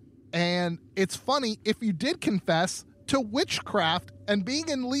 And it's funny, if you did confess to witchcraft and being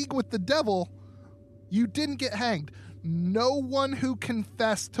in league with the devil, you didn't get hanged. No one who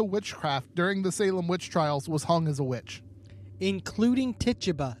confessed to witchcraft during the Salem witch trials was hung as a witch. Including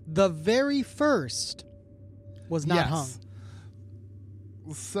Tituba, the very first, was not hung.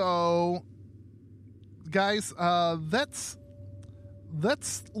 So, guys, let's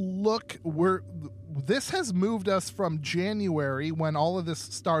look. This has moved us from January, when all of this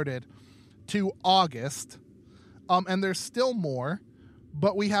started, to August, and there's still more,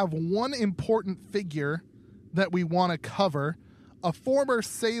 but we have one important figure that we want to cover, a former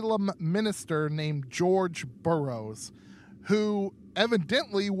Salem minister named George Burroughs, who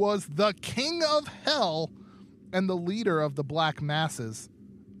evidently was the king of hell and the leader of the black masses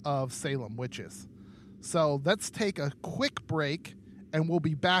of Salem witches. So let's take a quick break, and we'll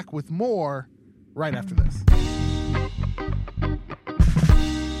be back with more right after this.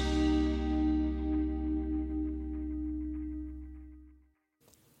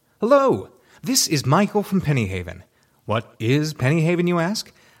 Hello, this is Michael from Pennyhaven. What is Pennyhaven, you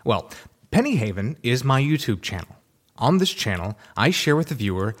ask? Well, Pennyhaven is my YouTube channel. On this channel, I share with the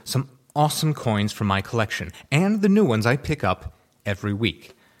viewer some awesome coins from my collection and the new ones I pick up every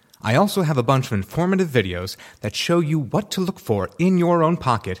week. I also have a bunch of informative videos that show you what to look for in your own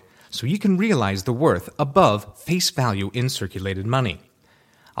pocket so you can realize the worth above face value in circulated money.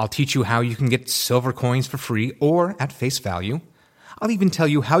 I'll teach you how you can get silver coins for free or at face value. I'll even tell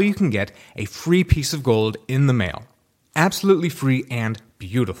you how you can get a free piece of gold in the mail. Absolutely free and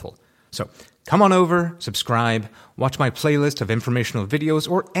beautiful. So come on over, subscribe, watch my playlist of informational videos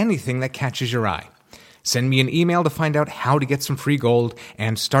or anything that catches your eye. Send me an email to find out how to get some free gold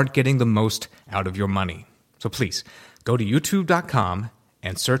and start getting the most out of your money. So please, go to youtube.com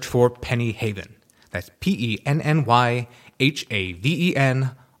and search for Pennyhaven. That's PENNYHAVEN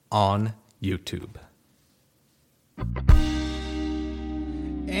on YouTube.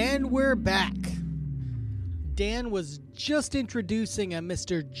 And we're back. Dan was just introducing a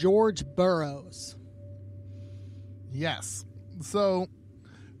Mr. George Burroughs. Yes. So,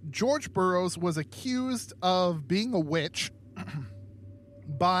 George Burroughs was accused of being a witch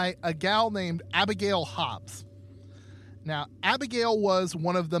by a gal named Abigail Hobbs. Now, Abigail was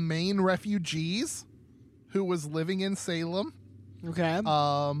one of the main refugees who was living in Salem. Okay.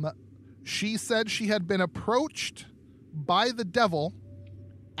 She said she had been approached by the devil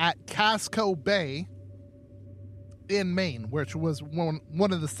at Casco Bay in Maine, which was one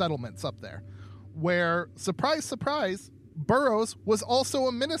of the settlements up there, where, surprise, surprise, Burroughs was also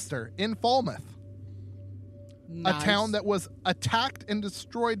a minister in Falmouth, Nice. a town that was attacked and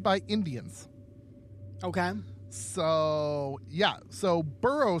destroyed by Indians. Okay. So, yeah, so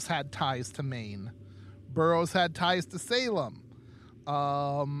Burroughs had ties to Maine. Burroughs had ties to Salem.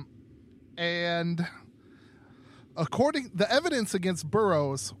 And the evidence against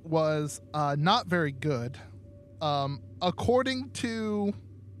Burroughs was not very good. According to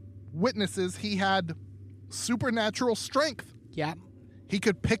witnesses, he had supernatural strength. Yeah. He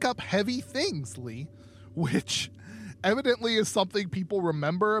could pick up heavy things, Lee, which evidently is something people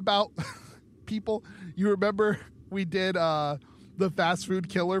remember about people. You remember we did the fast food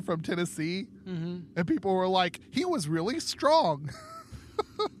killer from Tennessee? Mm-hmm. And people were like, he was really strong.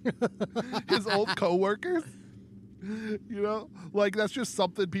 His old coworkers. You know, like that's just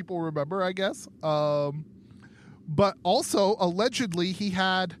something people remember, I guess. But also, allegedly, he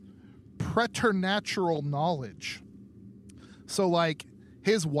had preternatural knowledge. So, like,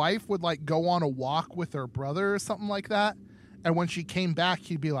 his wife would, like, go on a walk with her brother or something like that. And when she came back,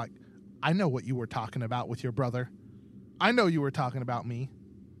 he'd be like, I know what you were talking about with your brother. I know you were talking about me.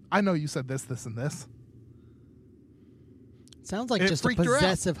 I know you said this, this, and this. Sounds like It just a freaked her out.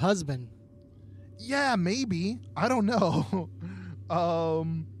 possessive husband. Yeah, maybe. I don't know.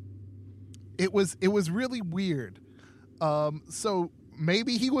 It was really weird. So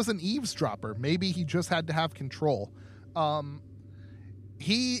maybe he was an eavesdropper. Maybe he just had to have control.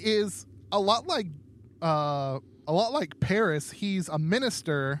 He is a lot like Paris. He's a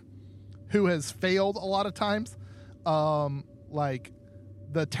minister who has failed a lot of times. Like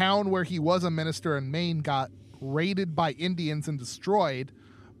the town where he was a minister in Maine got raided by Indians and destroyed,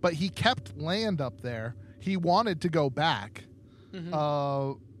 but he kept land up there. He wanted to go back.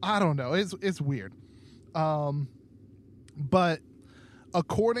 Mm-hmm. I don't know. It's weird. But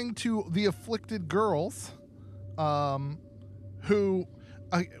according to the Afflicted Girls, who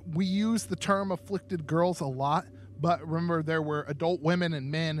we use the term afflicted girls a lot, but remember there were adult women and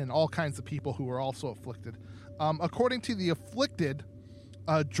men and all kinds of people who were also afflicted. According to the Afflicted,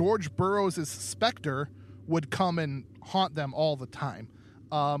 George Burroughs' specter would come and haunt them all the time.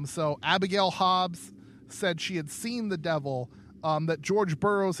 So Abigail Hobbs said she had seen the devil, that George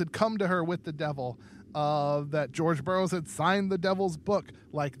Burroughs had come to her with the devil, that George Burroughs had signed the devil's book.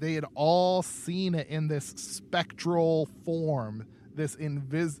 Like they had all seen it in this spectral form, this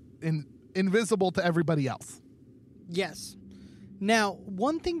invisible to everybody else. Yes. Now,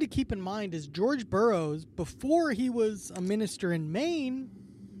 one thing to keep in mind is George Burroughs, before he was a minister in Maine,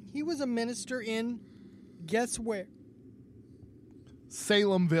 he was a minister in, guess where?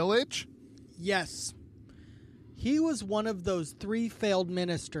 Salem Village? Yes. He was one of those 3 failed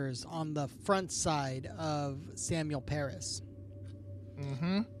ministers on the front side of Samuel Parris.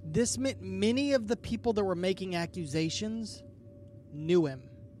 Mm-hmm. This meant many of the people that were making accusations knew him.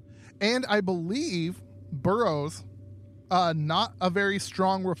 And I believe Burroughs, not a very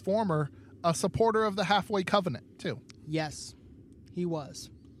strong reformer, a supporter of the Halfway Covenant, too. Yes, he was.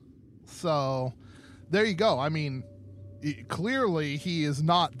 So, there you go. I mean, clearly he is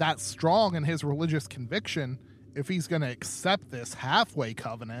not that strong in his religious conviction if he's going to accept this Halfway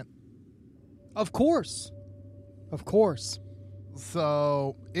Covenant. Of course. Of course.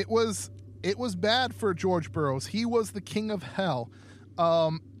 So, it was bad for George Burroughs. He was the king of hell.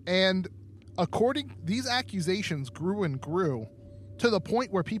 And these accusations grew and grew to the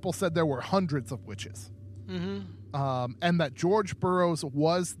point where people said there were hundreds of witches. Mm-hmm. And that George Burroughs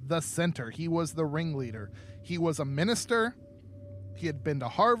was the center. He was the ringleader. He was a minister. He had been to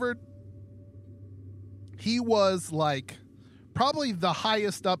Harvard. He was like probably the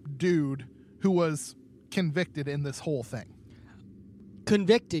highest up dude who was convicted in this whole thing.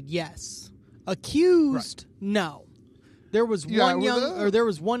 Convicted, yes. Accused, right. No. There was there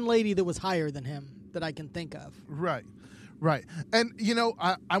was one lady that was higher than him that I can think of. Right. Right. And, you know,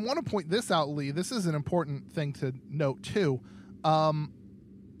 I want to point this out, Lee. This is an important thing to note, too.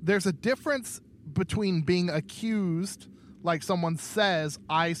 There's a difference between being accused, like someone says,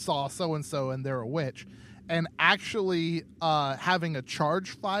 I saw so-and-so and they're a witch, and actually having a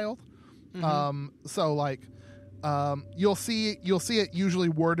charge filed. Mm-hmm. So, like, You'll see it usually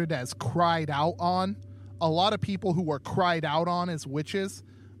worded as cried out on. A lot of people who were cried out on as witches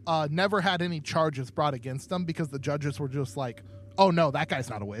never had any charges brought against them because the judges were just like, oh no, that guy's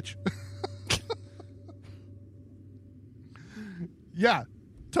not a witch. Yeah,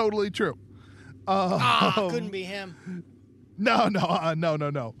 totally true. Couldn't be him.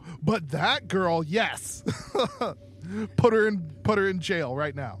 No. But that girl, yes. Put her in jail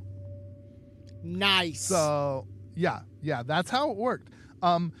right now. Nice. So, yeah, that's how it worked.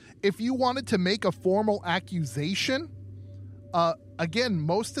 If you wanted to make a formal accusation, again,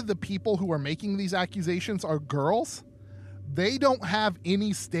 most of the people who are making these accusations are girls. They don't have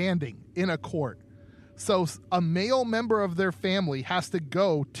any standing in a court. So a male member of their family has to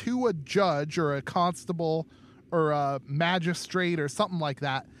go to a judge or a constable or a magistrate or something like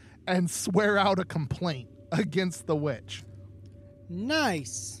that and swear out a complaint against the witch.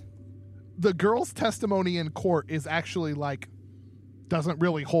 Nice. The girl's testimony in court is actually doesn't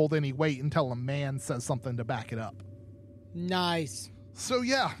really hold any weight until a man says something to back it up. Nice. So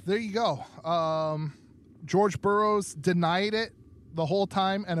yeah, there you go. George Burroughs denied it the whole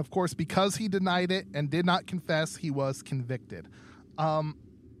time, and of course, because he denied it and did not confess, he was convicted. The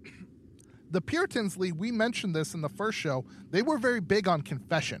Puritans, Lee, we mentioned this in the first show, they were very big on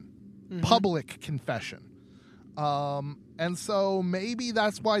confession, public confession. And so maybe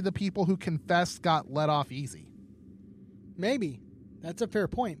that's why the people who confessed got let off easy. Maybe. That's a fair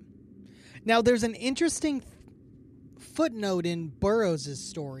point. Now, there's an interesting footnote in Burroughs'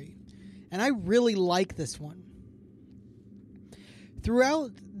 story, and I really like this one. Throughout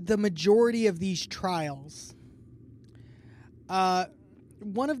the majority of these trials,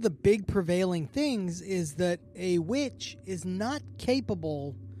 one of the big prevailing things is that a witch is not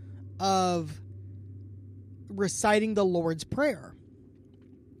capable of reciting the Lord's Prayer.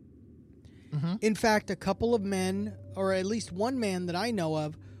 Mm-hmm. In fact, a couple of men, or at least one man that I know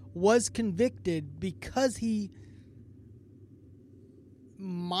of, was convicted because he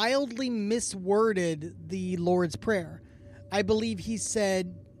mildly misworded the Lord's Prayer. I believe he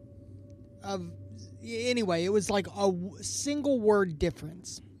said, anyway, it was like a single word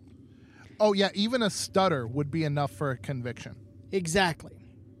difference. Oh, yeah, even a stutter would be enough for a conviction. Exactly.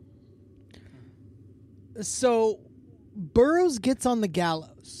 So, Burroughs gets on the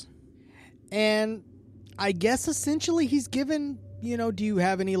gallows. And I guess essentially he's given, do you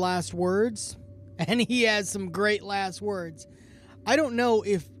have any last words? And he has some great last words. I don't know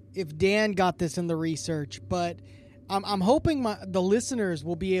if Dan got this in the research, but I'm hoping the listeners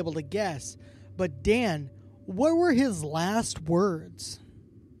will be able to guess. But Dan, what were his last words?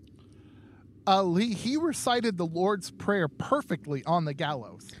 Lee, he recited the Lord's Prayer perfectly on the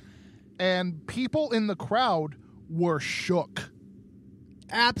gallows. And people in the crowd were shook.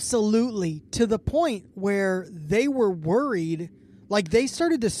 Absolutely. To the point where they were worried, they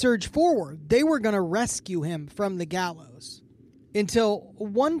started to surge forward. They were going to rescue him from the gallows. Until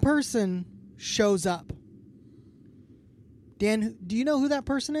one person shows up. Dan, do you know who that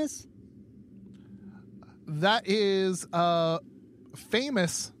person is? That is a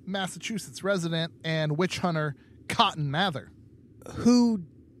famous Massachusetts resident and witch hunter, Cotton Mather. Who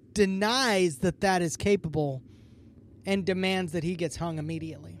denies that is capable and demands that he gets hung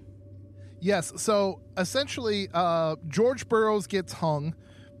immediately. Yes, so essentially, George Burroughs gets hung.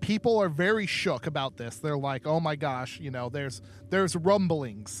 People are very shook about this. They're like, oh my gosh, there's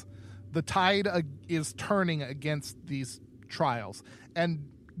rumblings. The tide is turning against these trials. And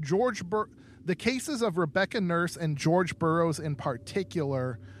the cases of Rebecca Nurse and George Burroughs in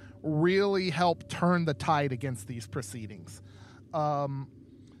particular really helped turn the tide against these proceedings. Cotton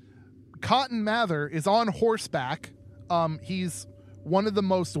Mather is on horseback. He's one of the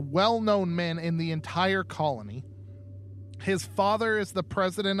most well-known men in the entire colony. His father is the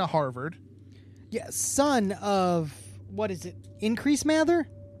president of Harvard. Yeah, son of, what is it, Increase Mather?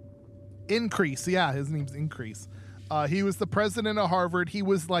 Increase, yeah, his name's Increase. He was the president of Harvard. He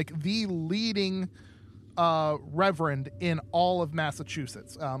was the leading reverend in all of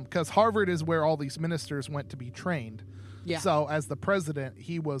Massachusetts, because Harvard is where all these ministers went to be trained. Yeah. So as the president,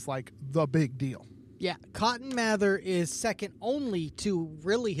 he was the big deal. Yeah, Cotton Mather is second only to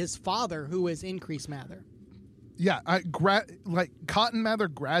really his father, who is Increase Mather. Yeah, Cotton Mather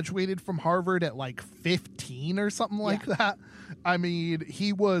graduated from Harvard at 15 or something like that. I mean,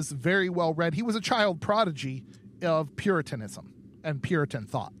 he was very well read. He was a child prodigy of Puritanism and Puritan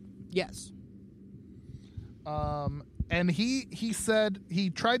thought. Yes. And he said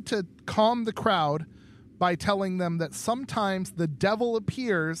he tried to calm the crowd by telling them that sometimes the devil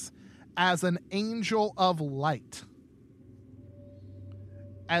appears as an angel of light.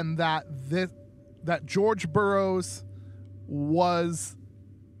 And that that George Burroughs was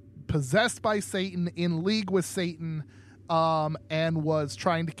possessed by Satan, in league with Satan, and was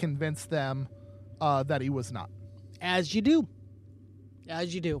trying to convince them that he was not. As you do.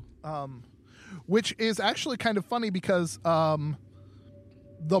 As you do. Which is actually kind of funny because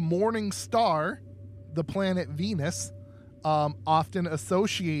the morning star, the planet Venus, often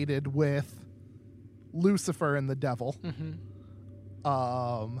associated with Lucifer and the devil.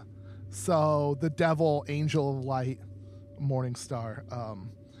 So the devil, angel of light, morning star.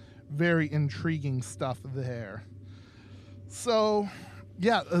 Very intriguing stuff there. So,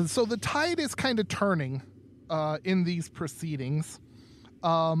 yeah, so the tide is kind of turning in these proceedings.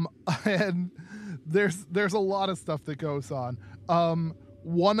 And there's a lot of stuff that goes on.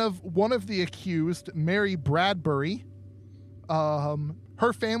 One of the accused, Mary Bradbury,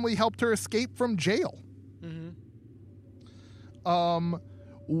 her family helped her escape from jail.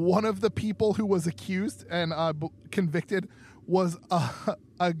 One of the people who was accused and convicted was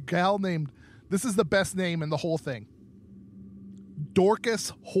a gal named, this is the best name in the whole thing,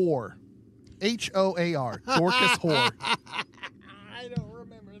 Dorcas Hoare. H-O-A-R. Dorcas Hoare. I don't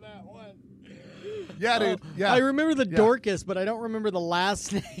remember that one. Yeah, dude. Yeah. I remember the Dorcas, but I don't remember the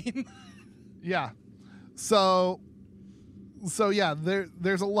last name. Yeah. So yeah,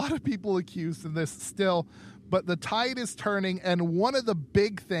 there's a lot of people accused in this still, but the tide is turning, and one of the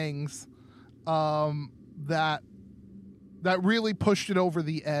big things that really pushed it over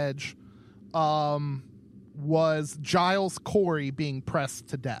the edge was Giles Corey being pressed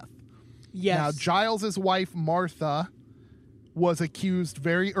to death. Yes. Now, Giles's wife, Martha, was accused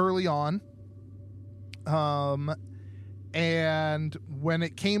very early on. And when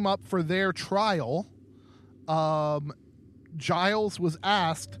it came up for their trial, Giles was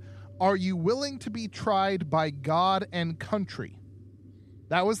asked, "Are you willing to be tried by God and country?"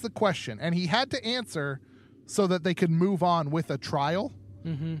 That was the question. And he had to answer so that they could move on with a trial.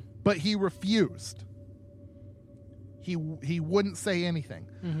 But he refused. He wouldn't say anything.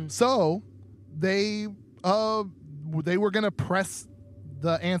 So they were going to press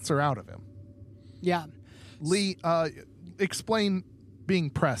the answer out of him. Yeah. Lee, explain being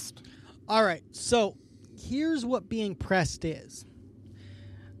pressed. All right. So here's what being pressed is.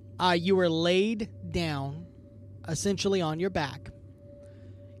 You are laid down, essentially on your back,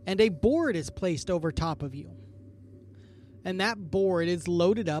 and a board is placed over top of you. And that board is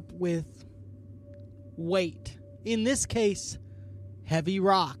loaded up with weight. In this case, heavy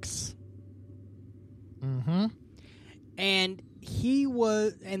rocks. And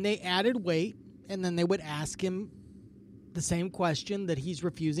they added weight, and then they would ask him the same question that he's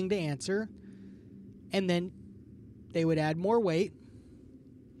refusing to answer, and then they would add more weight.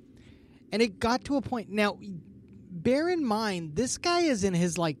 And it got to a point. Now, bear in mind, this guy is in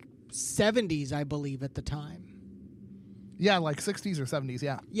his 70s, I believe, at the time. Yeah, 60s or 70s,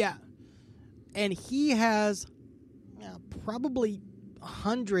 yeah. Yeah. And he has probably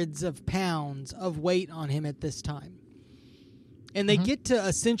hundreds of pounds of weight on him at this time. And they get to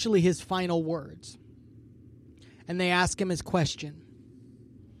essentially his final words. And they ask him his question.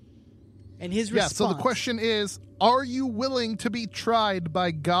 And his response... Yeah, so the question is, are you willing to be tried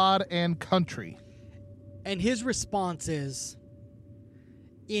by God and country? And his response is,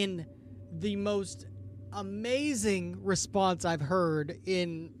 in the most amazing response I've heard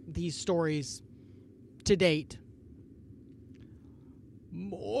in these stories to date,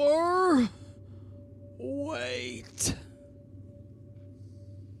 more weight.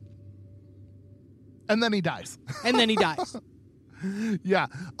 And then he dies. Yeah.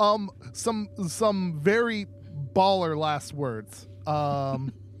 Some very baller last words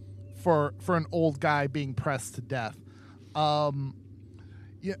for an old guy being pressed to death.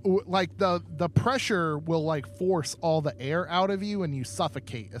 Yeah, the pressure will force all the air out of you and you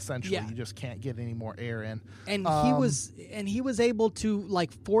suffocate essentially. Yeah. You just can't get any more air in. And he was able to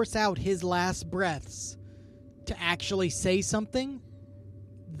force out his last breaths to actually say something.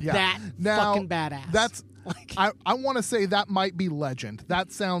 Yeah. Fucking badass. That's I want to say that might be legend.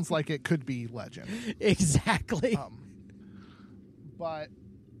 That sounds like it could be legend. Exactly. But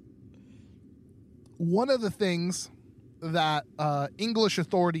one of the things that English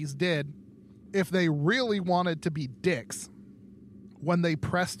authorities did, if they really wanted to be dicks, when they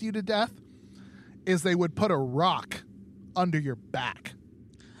pressed you to death, is they would put a rock under your back.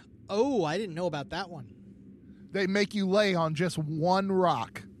 Oh, I didn't know about that one. They make you lay on just one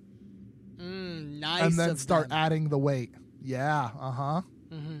rock. Nice. And then start adding the weight. Yeah,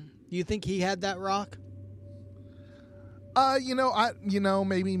 You think he had that rock? Maybe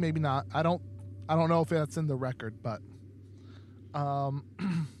not. I don't know if that's in the record, but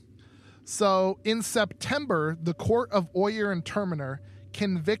So in September, the Court of Oyer and Terminer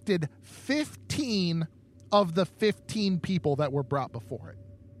convicted 15 of the 15 people that were brought before it.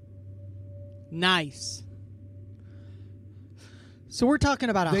 Nice. So we're talking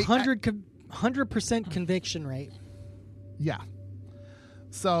about 100% conviction rate. Yeah.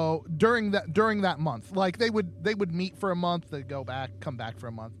 So during that month, like they would meet for a month, they'd go back, come back for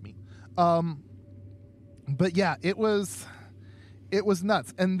a month, meet. But yeah, it was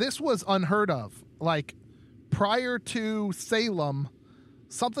nuts. And this was unheard of. Like prior to Salem,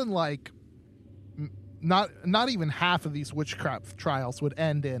 something like not even half of these witchcraft trials would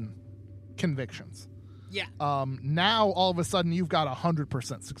end in convictions. Yeah. Now all of a sudden you've got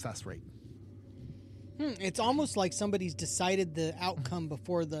 100% success rate. It's almost like somebody's decided the outcome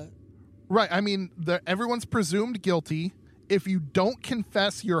before the... Right. I mean, everyone's presumed guilty. If you don't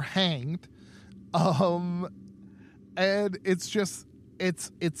confess, you're hanged. And it's just, it's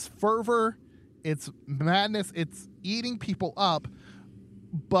fervor, it's madness, it's eating people up.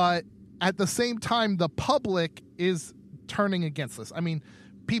 But at the same time, the public is turning against this. I mean,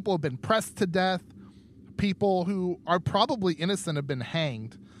 people have been pressed to death. People who are probably innocent have been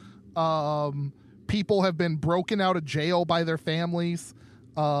hanged. People have been broken out of jail by their families.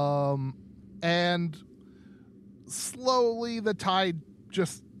 And slowly the tide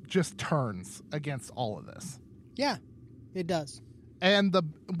just turns against all of this. Yeah, it does. And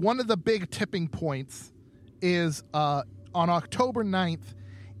one of the big tipping points is on October 9th,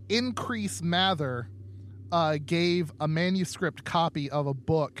 Increase Mather gave a manuscript copy of a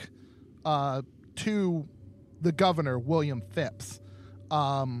book to the governor, William Phipps,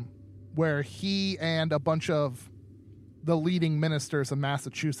 where he and a bunch of the leading ministers of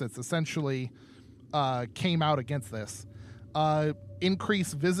Massachusetts essentially came out against this.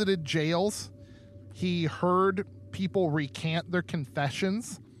 Increase visited jails. He heard people recant their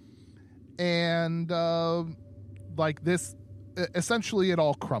confessions. And like this, essentially it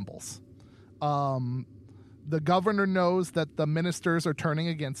all crumbles. The governor knows that the ministers are turning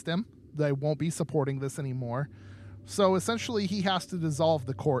against him. They won't be supporting this anymore. So essentially he has to dissolve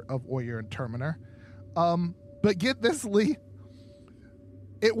the Court of Oyer and Terminer. But get this, Lee.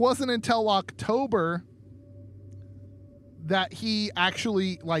 It wasn't until October that he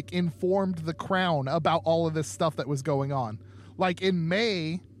actually informed the Crown about all of this stuff that was going on. Like in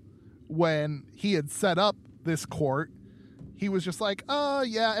May, when he had set up this court, he was just like,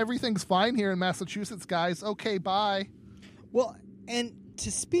 yeah, everything's fine here in Massachusetts, guys. Okay, bye. Well, and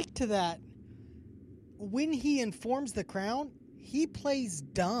to speak to that, when he informs the Crown, he plays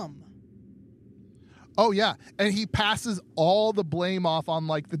dumb. Oh, yeah. And he passes all the blame off on,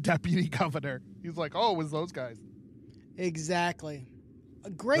 the deputy governor. He's like, oh, it was those guys. Exactly. A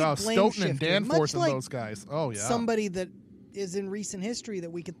great blame Stoughton shifter. and Danforth and like those guys. Oh, yeah. Somebody that is in recent history that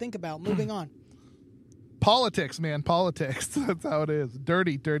we could think about. Moving on. Politics, man. Politics. That's how it is.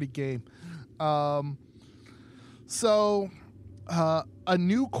 Dirty, dirty game. So a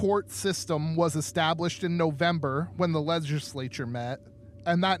new court system was established in November when the legislature met.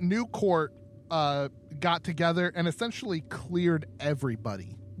 And that new court got together and essentially cleared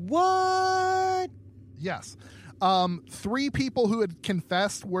everybody. What? Yes. 3 people who had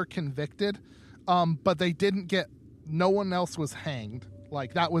confessed were convicted, but they didn't get, no one else was hanged.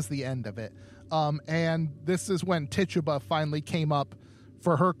 That was the end of it. And this is when Tituba finally came up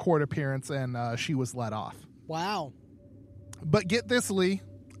for her court appearance and she was let off. Wow. But get this, Lee.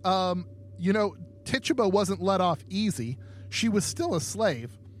 Tituba wasn't let off easy. She was still a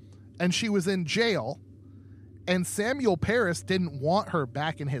slave and she was in jail, and Samuel Parris didn't want her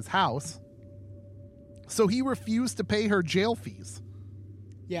back in his house. So he refused to pay her jail fees.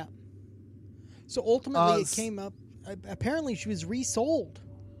 Yeah. So ultimately it came up, apparently she was resold.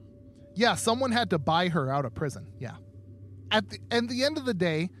 Yeah, someone had to buy her out of prison. Yeah. At the end of the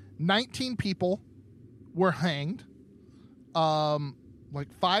day, 19 people were hanged. 5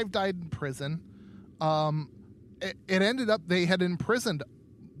 died in prison. It ended up they had imprisoned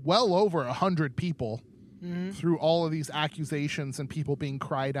well over 100 people through all of these accusations and people being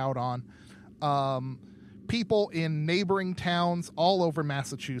cried out on. People in neighboring towns all over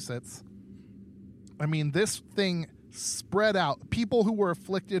Massachusetts. I mean, this thing spread out. People who were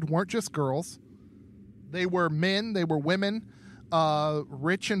afflicted weren't just girls. They were men, they were women,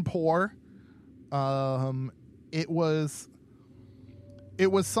 rich and poor. It was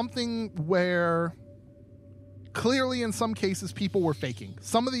something where clearly in some cases people were faking.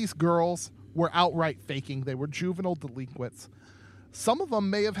 Some of these girls were outright faking. They were juvenile delinquents. Some of them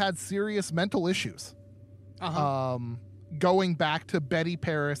may have had serious mental issues. Going back to Betty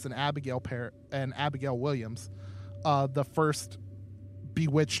Parris and Abigail Williams, the first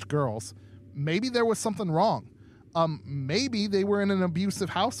bewitched girls. Maybe there was something wrong. Maybe they were in an abusive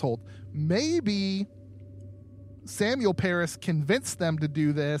household. Maybe Samuel Parris convinced them to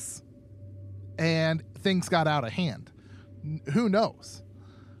do this and things got out of hand. Who knows?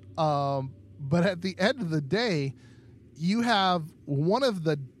 But at the end of the day, you have one of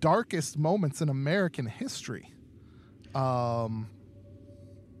the darkest moments in American history. Yeah.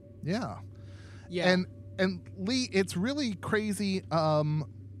 And Lee, it's really crazy.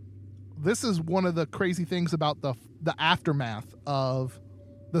 This is one of the crazy things about the aftermath of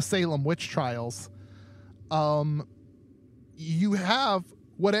the Salem witch trials. You have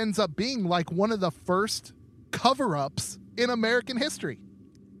what ends up being like one of the first cover-ups in American history.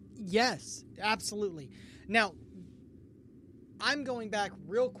 Yes, absolutely. Now, I'm going back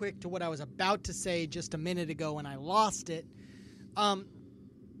real quick to what I was about to say just a minute ago and I lost it.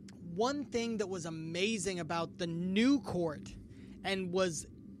 One thing that was amazing about the new court and was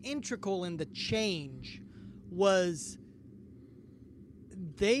integral in the change was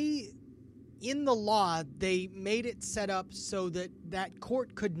in the law, they made it set up so that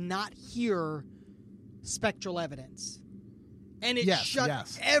court could not hear spectral evidence. And it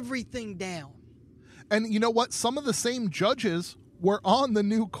shut everything down. And you know what? Some of the same judges were on the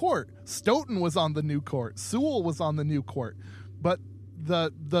new court. Stoughton was on the new court. Sewell was on the new court. But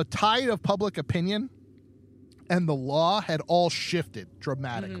the tide of public opinion and the law had all shifted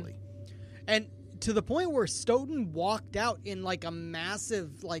dramatically. Mm-hmm. And to the point where Stoughton walked out in like a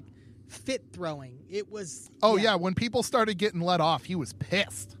massive fit throwing. It was... Oh, yeah. When people started getting let off, he was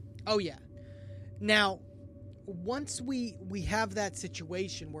pissed. Oh, yeah. Now, once we have that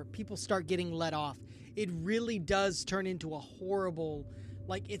situation where people start getting let off, it really does turn into a horrible...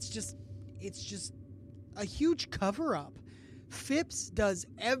 it's just a huge cover-up. Phipps does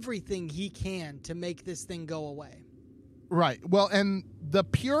everything he can to make this thing go away. Right. Well, and the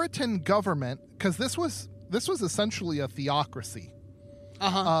Puritan government, because this was essentially a theocracy.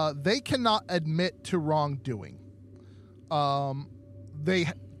 Uh-huh. They cannot admit to wrongdoing. They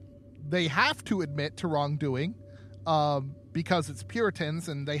have to admit to wrongdoing because it's Puritans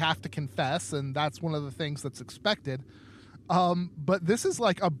and they have to confess, and that's one of the things that's expected. But this is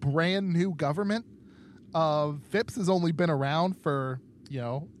like a brand new government. Phipps has only been around for,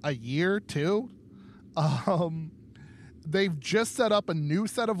 a year, two. They've just set up a new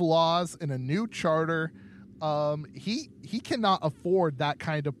set of laws and a new charter. He cannot afford that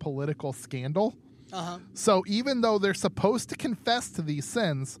kind of political scandal. Uh-huh. So even though they're supposed to confess to these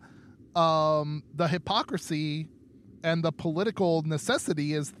sins, the hypocrisy and the political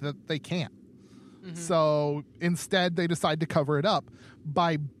necessity is that they can't. Mm-hmm. So instead, they decide to cover it up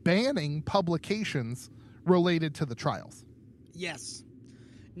by banning publications related to the trials. Yes.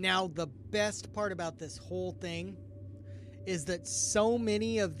 Now, the best part about this whole thing is that so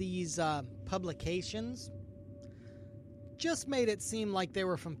many of these publications just made it seem like they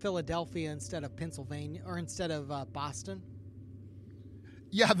were from Philadelphia instead of Pennsylvania or instead of Boston.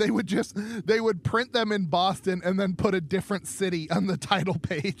 Yeah, they would print them in Boston and then put a different city on the title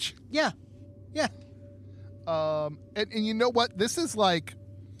page. Yeah. Yeah. And you know what? This is like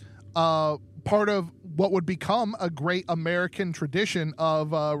part of what would become a great American tradition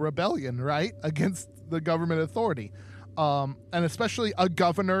of rebellion, right? Against the government authority. And especially a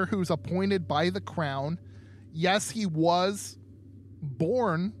governor who's appointed by the crown. Yes, he was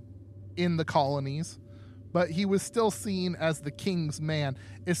born in the colonies, but he was still seen as the king's man,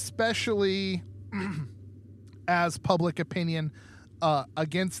 especially as public opinion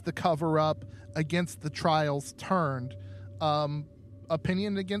against the cover-up, against the trials turned.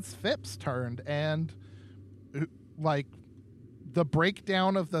 Opinion against Phipps turned. And, the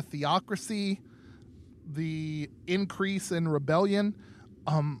breakdown of the theocracy, the increase in rebellion,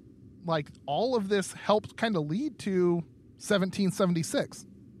 all of this helped kind of lead to 1776.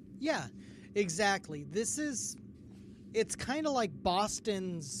 Yeah, exactly. It's kind of like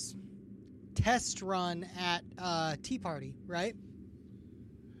Boston's test run at Tea Party, right?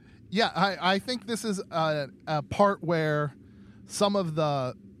 Yeah, I think this is a part where some of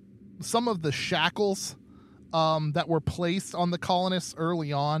the shackles that were placed on the colonists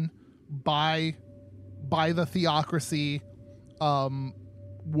early on by the theocracy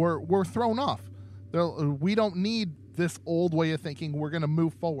were thrown off. We don't need this old way of thinking. We're going to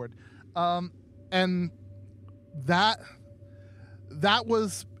move forward. And that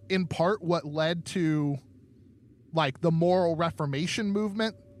was in part what led to the moral reformation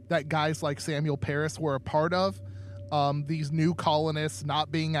movement that guys like Samuel Parris were a part of. These new colonists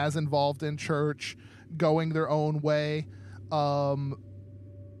not being as involved in church, going their own way. The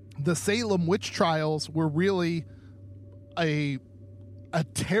Salem witch trials were really a a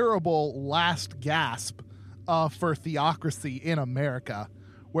terrible last gasp for theocracy in America,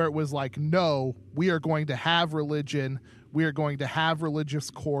 where it was like, no, we are going to have religion. We are going to have religious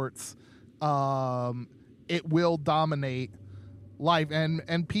courts. It will dominate life.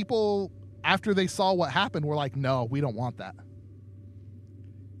 And people, after they saw what happened, were like, no, we don't want that.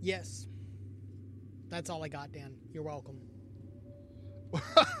 Yes. That's all I got, Dan. You're welcome.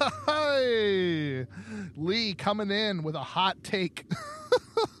 Hey, Lee coming in with a hot take.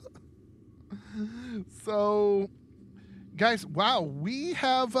 So, guys, wow, we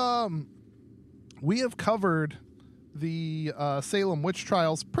have covered the Salem witch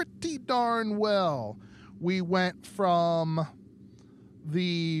trials pretty darn well. We went from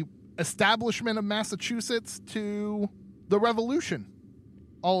the establishment of Massachusetts to the Revolution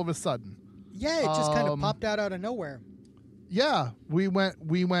all of a sudden. Yeah, it just kind of popped out of nowhere. Yeah, we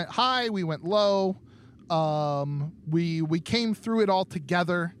went high, we went low. We came through it all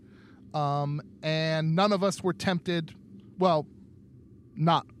together. And none of us were tempted. Well,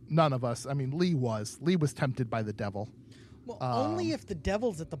 not none of us. I mean, Lee was tempted by the devil. Well, only if the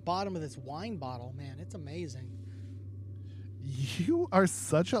devil's at the bottom of this wine bottle, man. It's amazing. You are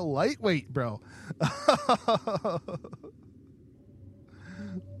such a lightweight, bro.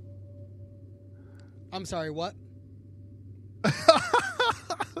 I'm sorry, what?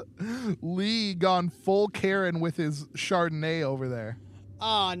 Lee gone full Karen with his Chardonnay over there.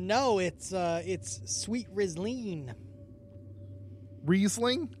 No, it's sweet Riesling.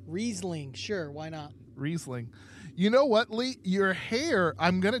 Riesling, sure, why not? Riesling. You know what, Lee? Your hair,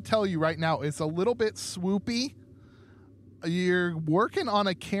 I'm going to tell you right now, it's a little bit swoopy. You're working on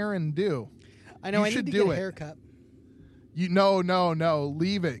a Karen do. I know, I need to get a haircut. No.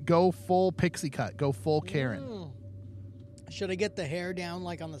 Leave it. Go full pixie cut. Go full Karen. Should I get the hair down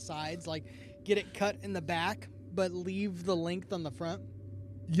like on the sides? Like get it cut in the back, but leave the length on the front?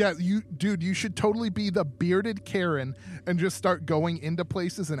 Yeah, you should totally be the bearded Karen and just start going into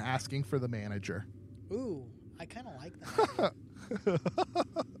places and asking for the manager. Ooh, I kind of like that.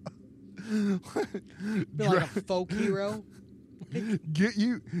 Be like a folk hero. Get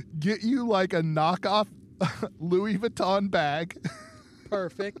you like a knockoff Louis Vuitton bag.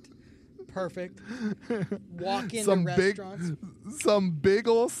 Perfect. Walk into restaurants. Some big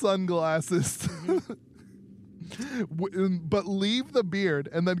old sunglasses. Mm-hmm. But leave the beard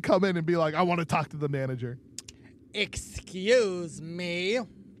and then come in and be like, I want to talk to the manager. Excuse me.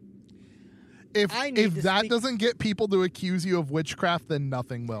 If that doesn't get people to accuse you of witchcraft, then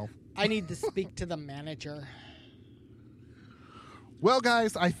nothing will. I need to speak to the manager. Well,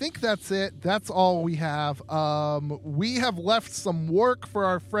 guys, I think that's it. That's all we have. We have left some work for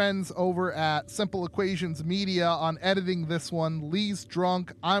our friends over at Simple Equations Media on editing this one. Lee's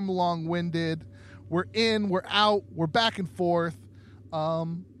drunk. I'm long-winded. We're in, we're out, we're back and forth.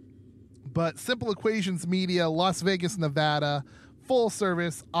 But Simple Equations Media, Las Vegas, Nevada,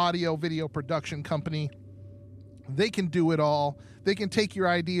 full-service audio-video production company. They can do it all. They can take your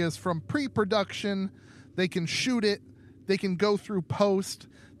ideas from pre-production. They can shoot it. They can go through post.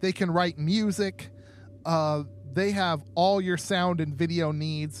 They can write music. They have all your sound and video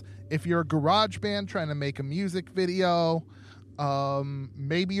needs. If you're a garage band trying to make a music video,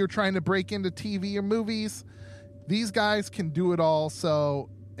 maybe you're trying to break into TV or movies, these guys can do it all. So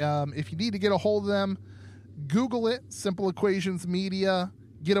if you need to get a hold of them, Google it, Simple Equations Media.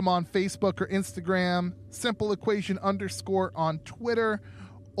 Get them on Facebook or Instagram, Simple Equation _ on Twitter,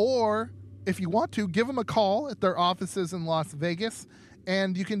 or if you want to, give them a call at their offices in Las Vegas,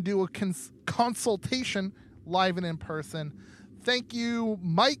 and you can do a consultation live and in person. Thank you,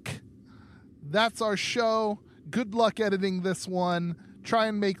 Mike. That's our show. Good luck editing this one. Try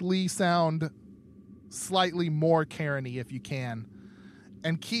and make Lee sound slightly more Karen-y if you can.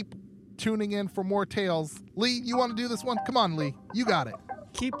 And keep tuning in for more tales. Lee, you want to do this one? Come on, Lee. You got it.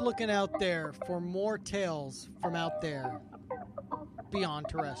 Keep looking out there for more tales from out there. Beyond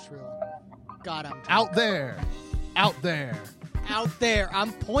terrestrial. God, I'm drunk. Out there. Out there. Out there.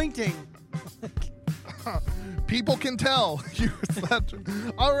 I'm pointing. People can tell.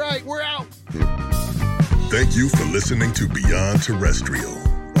 All right, we're out. Thank you for listening to Beyond Terrestrial,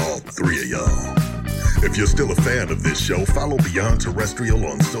 all three of y'all. If you're still a fan of this show, follow Beyond Terrestrial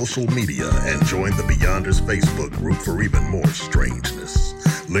on social media and join the Beyonders Facebook group for even more strangeness.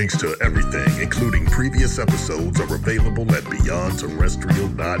 Links to everything, including previous episodes, are available at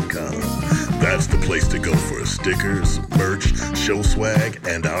BeyondTerrestrial.com. That's the place to go for stickers, merch, show swag,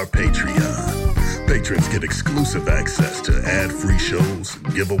 and our Patreon. Patrons get exclusive access to ad-free shows,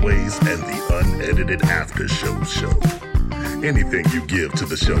 giveaways, and the unedited after-show show. Anything you give to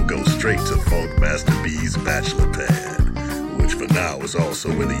the show goes straight to Funk Master B's bachelor pad. which for now is also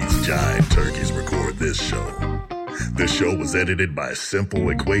where these jive turkeys record this show. This show was edited by Simple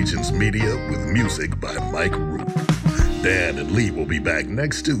Equations Media with music by Mike Root. Dan and Lee will be back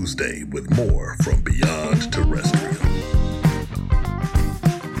next Tuesday with more from Beyond Terrestrial.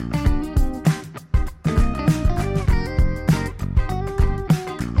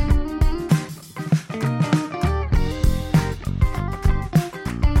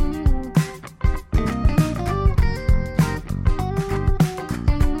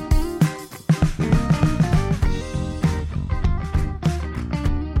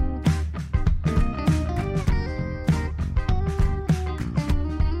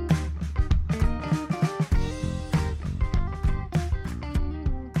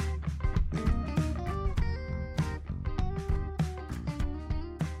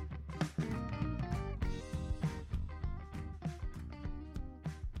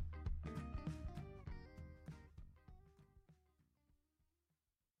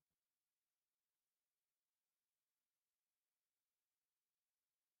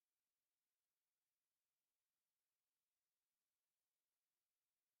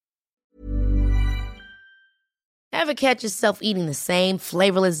 Ever catch yourself eating the same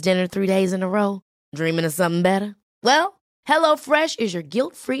flavorless dinner 3 days in a row? Dreaming of something better? Well, HelloFresh is your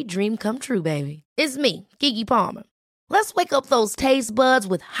guilt-free dream come true, baby. It's me, Keke Palmer. Let's wake up those taste buds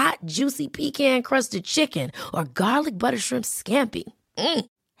with hot, juicy pecan-crusted chicken or garlic butter shrimp scampi.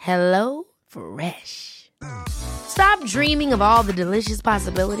 Hello Fresh. Stop dreaming of all the delicious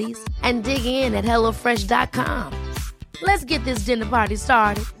possibilities and dig in at HelloFresh.com. Let's get this dinner party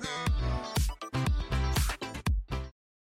started.